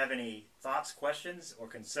 If you have any thoughts, questions, or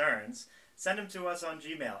concerns, send them to us on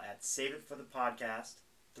Gmail at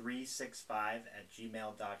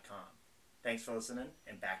saveitforthepodcast365@gmail.com. Thanks for listening,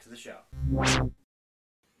 and back to the show.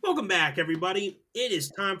 Welcome back, everybody. It is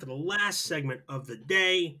time for the last segment of the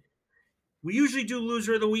day. We usually do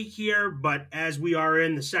Loser of the Week here, but as we are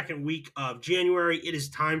in the second week of January, it is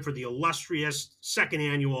time for the illustrious second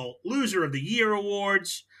annual Loser of the Year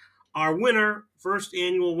Awards. Our winner, first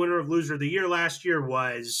annual winner of Loser of the Year last year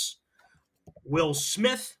was Will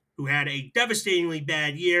Smith, who had a devastatingly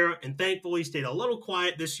bad year and thankfully stayed a little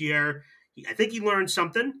quiet this year. I think he learned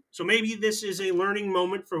something, so maybe this is a learning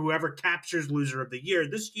moment for whoever captures Loser of the Year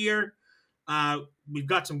this year. We've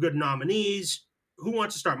got some good nominees. Who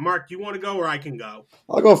wants to start? Mark, do you want to go or I can go?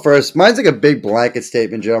 I'll go first. Mine's like a big blanket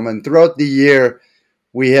statement, gentlemen. Throughout the year,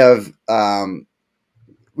 we have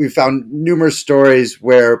we found numerous stories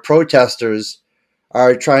where protesters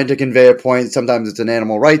are trying to convey a point. Sometimes it's an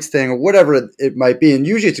animal rights thing or whatever it might be. And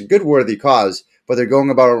usually it's a good worthy cause, but they're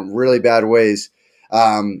going about it in really bad ways.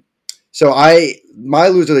 So my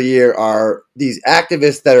Loser of the Year are these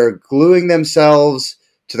activists that are gluing themselves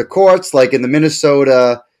to the courts, like in the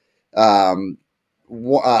Minnesota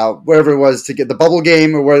wherever it was to get the bubble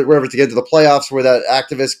game or wherever to get to the playoffs, where that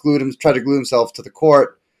activist tried to glue himself to the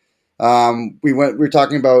court. We were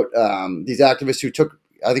talking about these activists who took,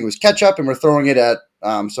 I think it was ketchup, and were throwing it at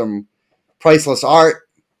some priceless art.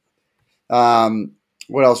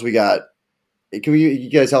 What else we got? Can you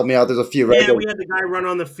guys help me out? There's a few, right? Yeah, we had the guy run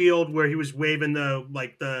on the field where he was waving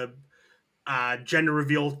the gender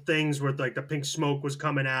reveal things where like the pink smoke was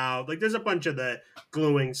coming out. Like there's a bunch of the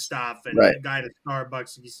gluing stuff and the guy at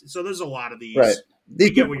Starbucks. So there's a lot of these. Right.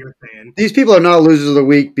 You get what you're saying. These people are not losers of the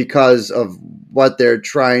week because of what they're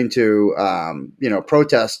trying to,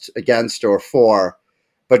 protest against or for,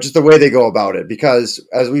 but just the way they go about it. Because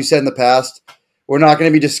as we've said in the past, we're not going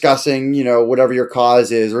to be discussing, whatever your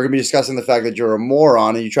cause is. We're going to be discussing the fact that you're a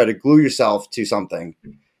moron and you try to glue yourself to something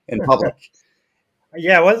in public.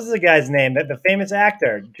 Yeah, what was the guy's name? The famous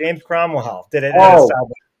actor, James Cromwell, did it. Oh,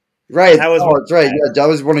 right. That's right. Yeah, that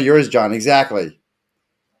was one of yours, John. Exactly.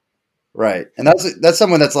 Right. And that's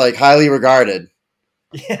someone that's like highly regarded.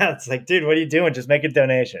 Yeah, it's like, dude, what are you doing? Just make a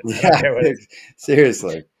donation. Yeah,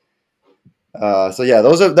 seriously. That's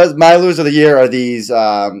my Loser of the Year are these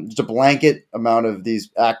just a blanket amount of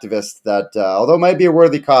these activists that, although it might be a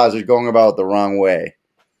worthy cause, are going about it the wrong way.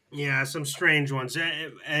 Yeah, some strange ones.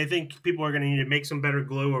 I think people are going to need to make some better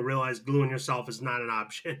glue or realize gluing yourself is not an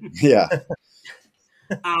option. Yeah.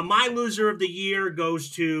 My Loser of the Year goes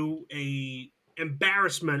to a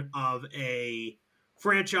embarrassment of a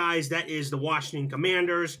franchise that is the Washington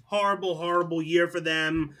Commanders. Horrible, horrible year for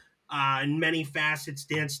them. In many facets,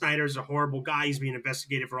 Dan Snyder is a horrible guy. He's being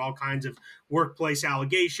investigated for all kinds of workplace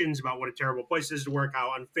allegations about what a terrible place it is to work,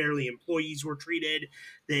 how unfairly employees were treated.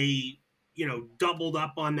 They doubled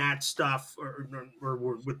up on that stuff or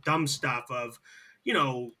with dumb stuff of,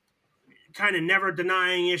 kind of never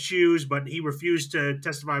denying issues, but he refused to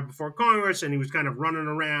testify before Congress, and he was kind of running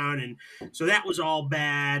around, and so that was all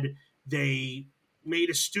bad. They made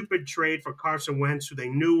a stupid trade for Carson Wentz, who they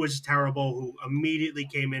knew was terrible, who immediately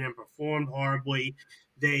came in and performed horribly.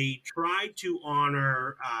 They tried to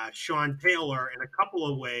honor Sean Taylor in a couple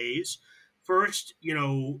of ways. First,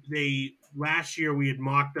 they last year we had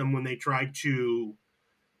mocked them when they tried to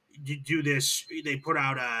do this. They put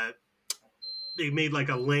out they made like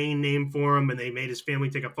a lane name for him, and they made his family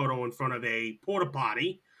take a photo in front of a porta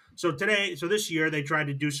potty. So this year they tried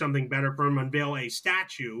to do something better for him, unveil a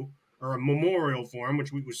statue or a memorial for him,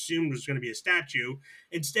 which we assumed was going to be a statue.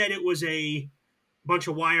 Instead, it was a bunch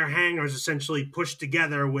of wire hangers essentially pushed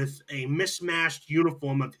together with a mismatched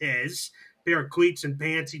uniform of his, pair of cleats and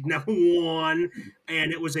pants he'd never worn,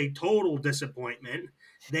 and it was a total disappointment.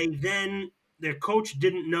 Their coach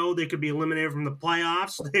didn't know they could be eliminated from the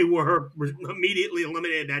playoffs. They were immediately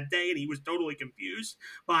eliminated that day, and he was totally confused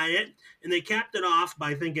by it. And they capped it off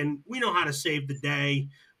by thinking, we know how to save the day.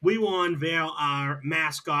 We will unveil our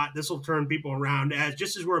mascot. This will turn people around.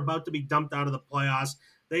 Just as we're about to be dumped out of the playoffs,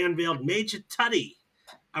 they unveiled Major Tutty,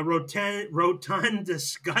 a rotund,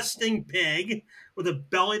 disgusting pig with a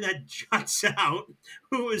belly that juts out,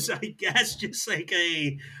 who is, I guess, just like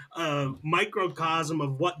a microcosm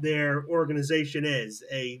of what their organization is,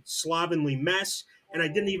 a slovenly mess. And I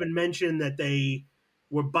didn't even mention that they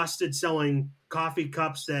were busted selling coffee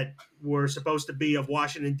cups that were supposed to be of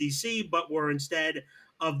Washington, D.C., but were instead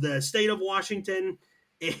of the state of Washington,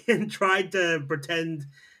 and tried to pretend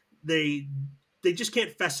they just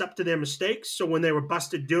can't fess up to their mistakes. So when they were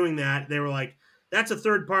busted doing that, they were like, that's a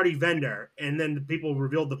third-party vendor. And then the people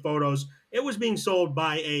revealed the photos. It was being sold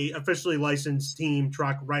by a officially licensed team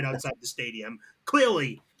truck right outside the stadium,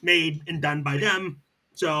 clearly made and done by them.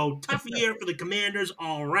 So tough year for the Commanders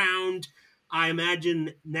all around. I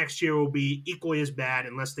imagine next year will be equally as bad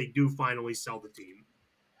unless they do finally sell the team.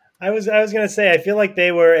 I was going to say, I feel like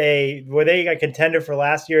were they a contender for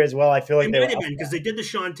last year as well? I feel like they might have been, because they did the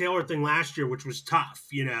Sean Taylor thing last year, which was tough,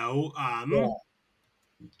 Yeah.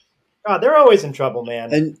 Oh, they're always in trouble,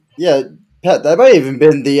 man. And yeah, Pat, that might have even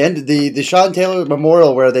been the end of the Sean Taylor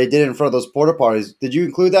Memorial where they did it in front of those porta potties. Did you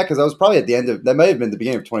include that? Because that was probably at the end of, that might have been the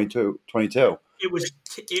beginning of 22.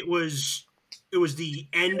 It was the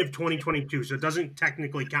end of 2022, so it doesn't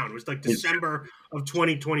technically count. It was like December of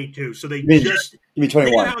 2022. So they just give me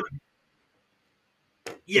 21.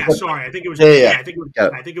 Yeah, sorry. I think it was. I think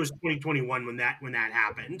it was 2021 when that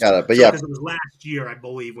happened. Got it. But because it was last year, I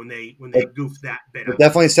believe, when they goofed that bit. It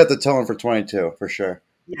definitely set the tone for 22 for sure.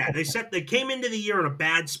 Yeah, they came into the year in a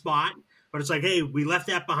bad spot, but it's like, hey, we left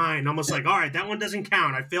that behind. Almost like, all right, that one doesn't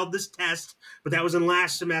count. I failed this test, but that was in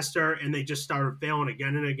last semester, and they just started failing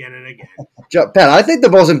again and again and again. Pat, I think the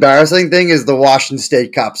most embarrassing thing is the Washington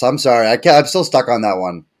State Cups. I'm sorry, I'm still stuck on that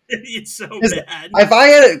one. It's so bad. If I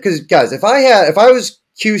had, because guys, if I was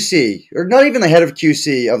QC, or not even the head of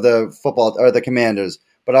QC of the football or the Commanders,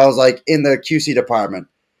 but I was like in the QC department,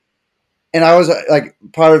 and I was like,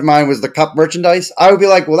 part of mine was the cup merchandise, I would be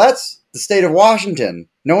like, well, that's the state of Washington.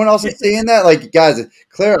 No one else is seeing that. Like, guys,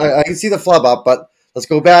 clear. I can see the flub up, but let's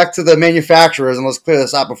go back to the manufacturers and let's clear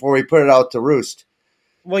this up before we put it out to roost.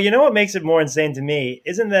 Well, you know what makes it more insane to me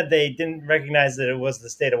isn't that they didn't recognize that it was the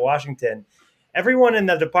state of Washington. Everyone in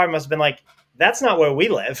the department must have been like, that's not where we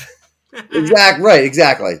live. Exactly.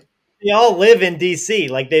 They all live in D.C.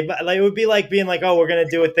 It would be like being like, oh, we're going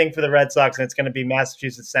to do a thing for the Red Sox and it's going to be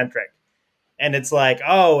Massachusetts centric. And it's like,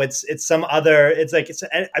 oh, it's some other.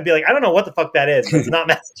 I'd be like, I don't know what the fuck that is, but it's not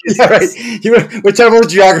Massachusetts. Yeah, right. We're terrible with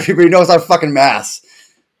geography, but you know it's not fucking Mass.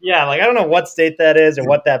 Yeah, like I don't know what state that is or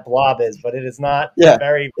what that blob is, but it is not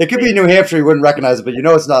very. It could be New Hampshire, you wouldn't recognize it, but you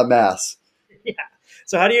know it's not Mass. Yeah.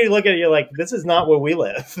 So how do you look at it? You're like, this is not where we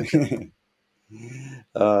live.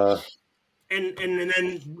 And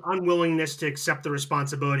then unwillingness to accept the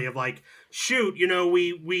responsibility of like, shoot,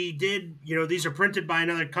 we did, these are printed by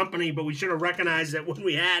another company, but we should have recognized that when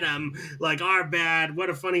we had them, like, our bad. What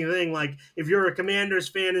a funny thing. Like, if you're a Commanders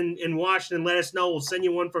fan in Washington, let us know. We'll send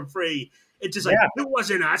you one for free. It's just like, it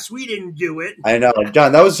wasn't us. We didn't do it. I know.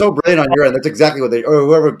 John, that was so brilliant on your end. That's exactly what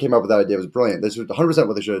whoever came up with that idea was brilliant. This was 100%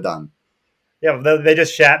 what they should have done. Yeah, they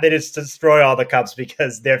just destroy all the cups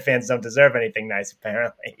because their fans don't deserve anything nice,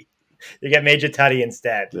 apparently. You get Major Tutty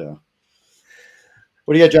instead. Yeah.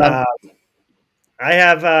 What do you got, John? I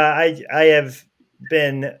have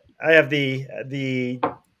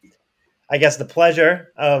the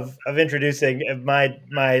pleasure of introducing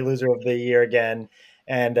my loser of the year again,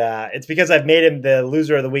 and it's because I've made him the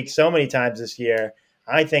loser of the week so many times this year.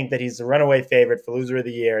 I think that he's the runaway favorite for loser of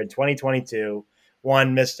the year in 2022.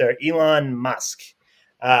 one Mr. Elon Musk.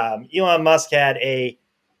 Elon Musk had a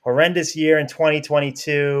horrendous year in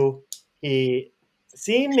 2022. He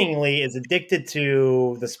seemingly is addicted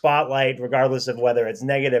to the spotlight, regardless of whether it's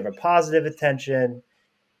negative or positive attention.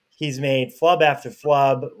 He's made flub after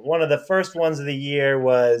flub. One of the first ones of the year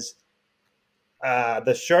was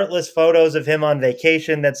the shirtless photos of him on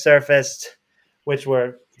vacation that surfaced, which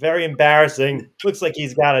were very embarrassing. Looks like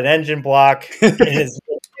he's got an engine block in his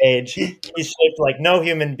page. He's shaped like no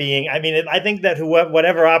human being. I mean, I think that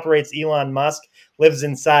whatever operates Elon Musk lives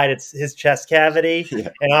inside his chest cavity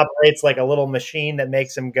and operates like a little machine that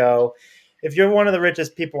makes him go. If you're one of the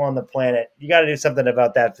richest people on the planet, you got to do something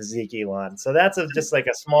about that physique, Elon. So that's just like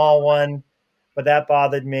a small one, but that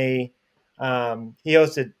bothered me. He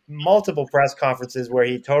hosted multiple press conferences where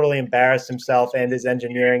he totally embarrassed himself and his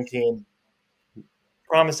engineering team,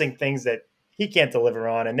 promising things that he can't deliver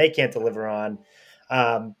on and they can't deliver on.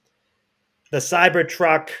 The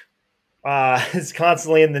Cybertruck is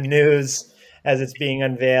constantly in the news as it's being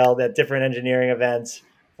unveiled at different engineering events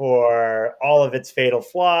for all of its fatal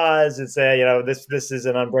flaws. It's this is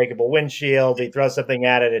an unbreakable windshield. He throws something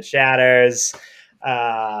at it, it shatters.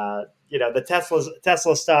 The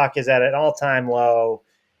Tesla stock is at an all-time low.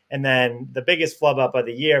 And then the biggest flub up of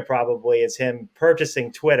the year probably is him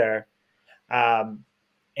purchasing Twitter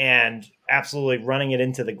and absolutely running it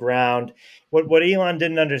into the ground. What Elon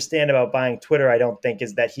didn't understand about buying Twitter, I don't think,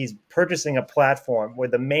 is that he's purchasing a platform where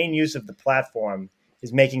the main use of the platform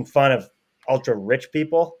is making fun of ultra-rich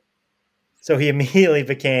people. So he immediately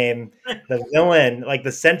became the villain, like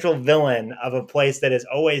the central villain of a place that is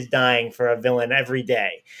always dying for a villain every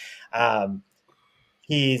day.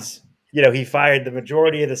 He fired the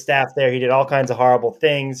majority of the staff there. He did all kinds of horrible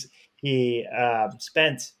things. He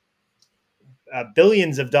spent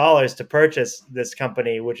billions of dollars to purchase this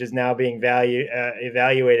company, which is now being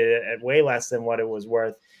evaluated at way less than what it was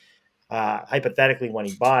worth, hypothetically, when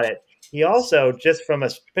he bought it. He also, just from a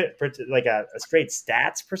straight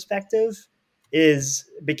stats perspective,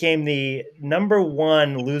 became the number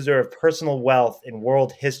one loser of personal wealth in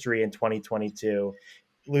world history in 2022,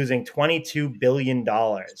 losing $22 billion.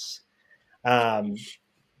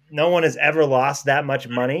 No one has ever lost that much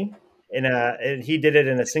money. And he did it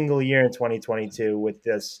in a single year in 2022 with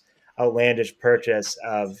this outlandish purchase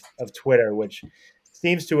of Twitter, which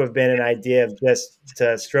seems to have been an idea of just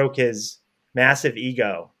to stroke his massive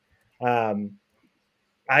ego. I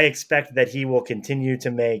expect that he will continue to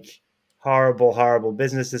make horrible, horrible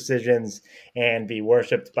business decisions and be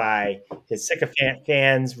worshipped by his sycophant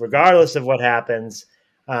fans, regardless of what happens.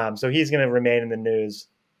 So he's going to remain in the news.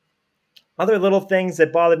 Other little things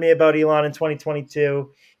that bothered me about Elon in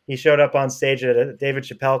 2022, he showed up on stage at a David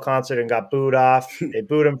Chappelle concert and got booed off. They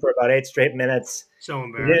booed him for about 8 straight minutes. So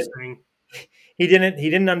embarrassing. He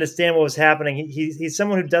didn't understand what was happening. He's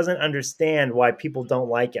someone who doesn't understand why people don't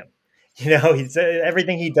like him. He's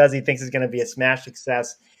everything he does, he thinks is going to be a smash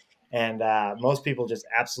success, and most people just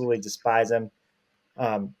absolutely despise him.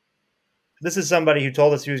 This is somebody who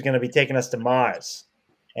told us he was going to be taking us to Mars,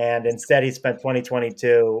 and instead he spent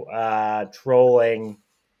 2022 trolling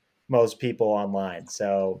most people online.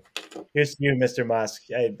 So here's to you, Mr. Musk.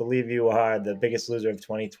 I believe you are the biggest loser of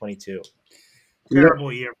 2022.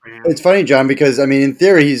 Terrible year for him. It's funny, John, because in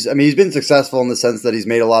theory, he's been successful in the sense that he's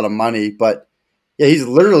made a lot of money, but yeah, he's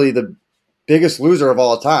literally the biggest loser of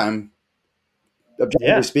all time,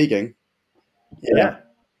 objectively speaking. Yeah.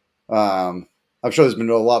 I'm sure there's been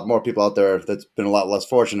a lot more people out there that's been a lot less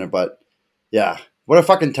fortunate, but yeah, what a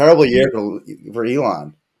fucking terrible year for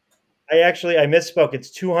Elon. I misspoke.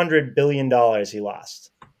 It's $200 billion he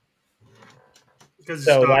lost. Because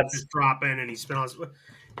the stock is dropping and he spent all his...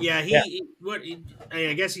 Yeah,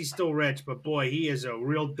 I guess he's still rich, but boy, he is a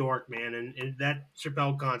real dork, man. And that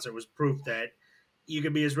Chappelle concert was proof that you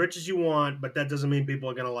can be as rich as you want, but that doesn't mean people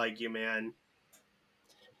are going to like you, man.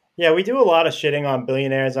 Yeah, we do a lot of shitting on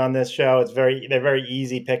billionaires on this show. They're very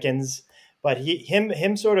easy pickings, but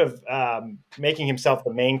him sort of making himself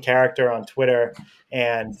the main character on Twitter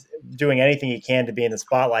and doing anything he can to be in the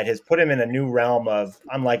spotlight has put him in a new realm of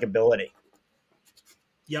unlikability.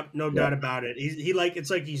 Yep, no doubt about it. It's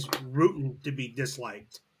like he's rooting to be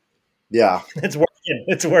disliked. Yeah, it's working.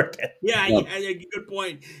 Yeah, good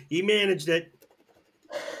point. He managed it.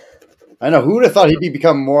 I know. Who would have thought he'd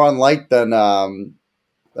become more unliked than the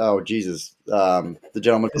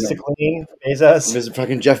gentleman from Mr. Clean, Bezos, Mr.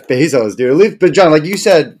 fucking Jeff Bezos, dude. But John, like you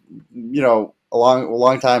said, a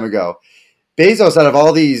long time ago, Bezos, out of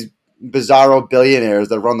all these bizarro billionaires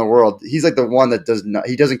that run the world, he's like the one that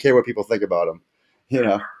doesn't care what people think about him.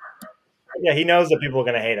 Yeah, he knows that people are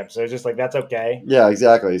going to hate him, so it's just like, that's okay. Yeah,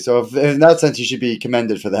 exactly. So in that sense, he should be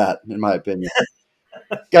commended for that, in my opinion.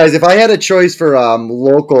 Guys, if I had a choice for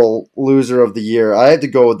local loser of the year, I have to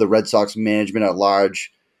go with the Red Sox management at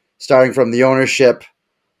large, starting from the ownership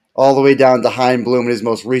all the way down to Hein Bloom in his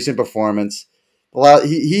most recent performance.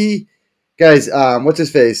 He guys, what's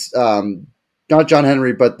his face? Not John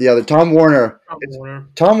Henry, but the other Tom Warner.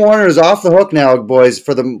 Tom Warner is off the hook now, boys,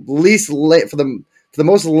 for the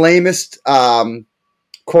most lamest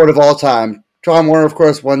quote of all time. Tom Warner, of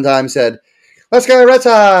course, one time said, "Let's go Red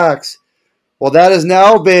Sox." Well, that has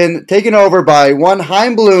now been taken over by one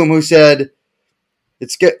Hein Bloom, who said,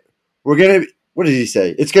 We're gonna." What did he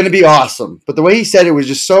say? It's gonna be awesome. But the way he said it was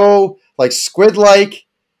just so like squid-like.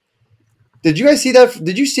 Did you guys see that?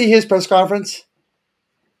 Did you see his press conference?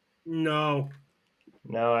 No,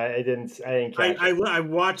 I didn't. I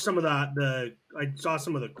watched some of the. I saw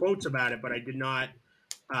some of the quotes about it, but I did not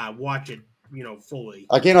watch it. Fully.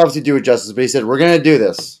 I can't obviously do it justice, but he said, "We're gonna do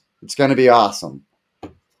this. It's gonna be awesome."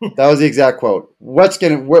 That was the exact quote. You're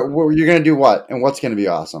gonna do what, and what's gonna be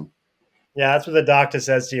awesome? Yeah, that's what the doctor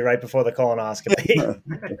says to you right before the colonoscopy.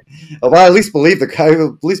 Well, at least believe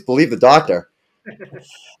the doctor.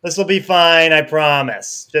 This will be fine, I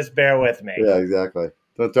promise. Just bear with me. Yeah, exactly.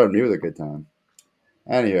 Don't throw me with a good time.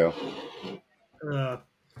 Anywho.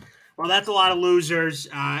 Well, that's a lot of losers.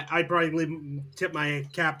 I'd probably tip my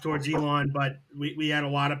cap towards Elon, but we had a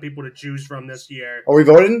lot of people to choose from this year. Are we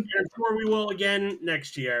voting? I'm sure we will again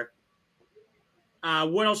next year.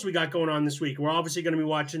 What else we got going on this week? We're obviously going to be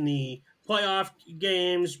watching the playoff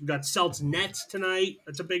games. We got Celtics Nets tonight.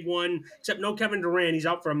 That's a big one. Except no Kevin Durant. He's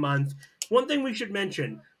out for a month. One thing we should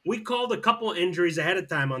mention: we called a couple of injuries ahead of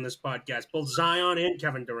time on this podcast, both Zion and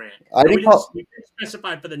Kevin Durant. We didn't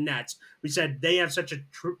specify for the Nets. We said they have such a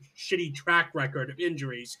shitty track record of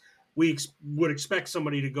injuries. We would expect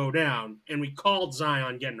somebody to go down, and we called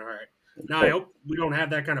Zion getting hurt. Now, I hope we don't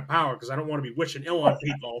have that kind of power because I don't want to be wishing ill on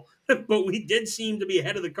people. But we did seem to be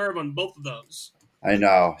ahead of the curve on both of those. I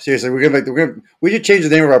know. Seriously, we should change the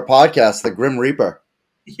name of our podcast, The Grim Reaper.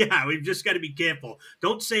 Yeah, we've just got to be careful.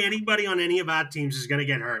 Don't say anybody on any of our teams is going to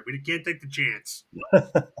get hurt. We can't take the chance.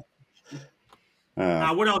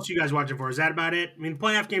 What else are you guys watching for? Is that about it? I mean,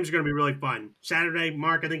 playoff games are going to be really fun. Saturday,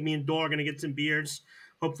 Mark, I think me and Dor are going to get some beers.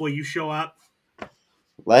 Hopefully you show up.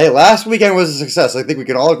 Last weekend was a success. I think we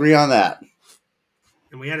can all agree on that.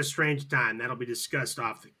 And we had a strange time. That'll be discussed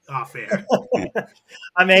off air.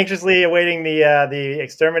 I'm anxiously awaiting the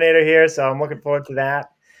Exterminator here, so I'm looking forward to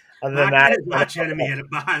that. Other than that, watch Enemy at a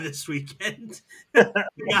bar this weekend.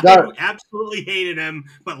 I absolutely hated him,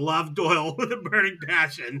 but loved Doyle with a burning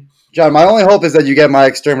passion. John, my only hope is that you get my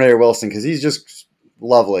Exterminator Wilson because he's just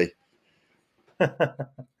lovely.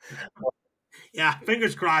 Yeah,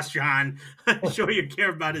 fingers crossed, John. I'm sure you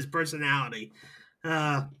care about his personality.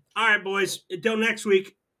 All right, boys. Until next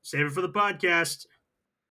week, save it for the podcast.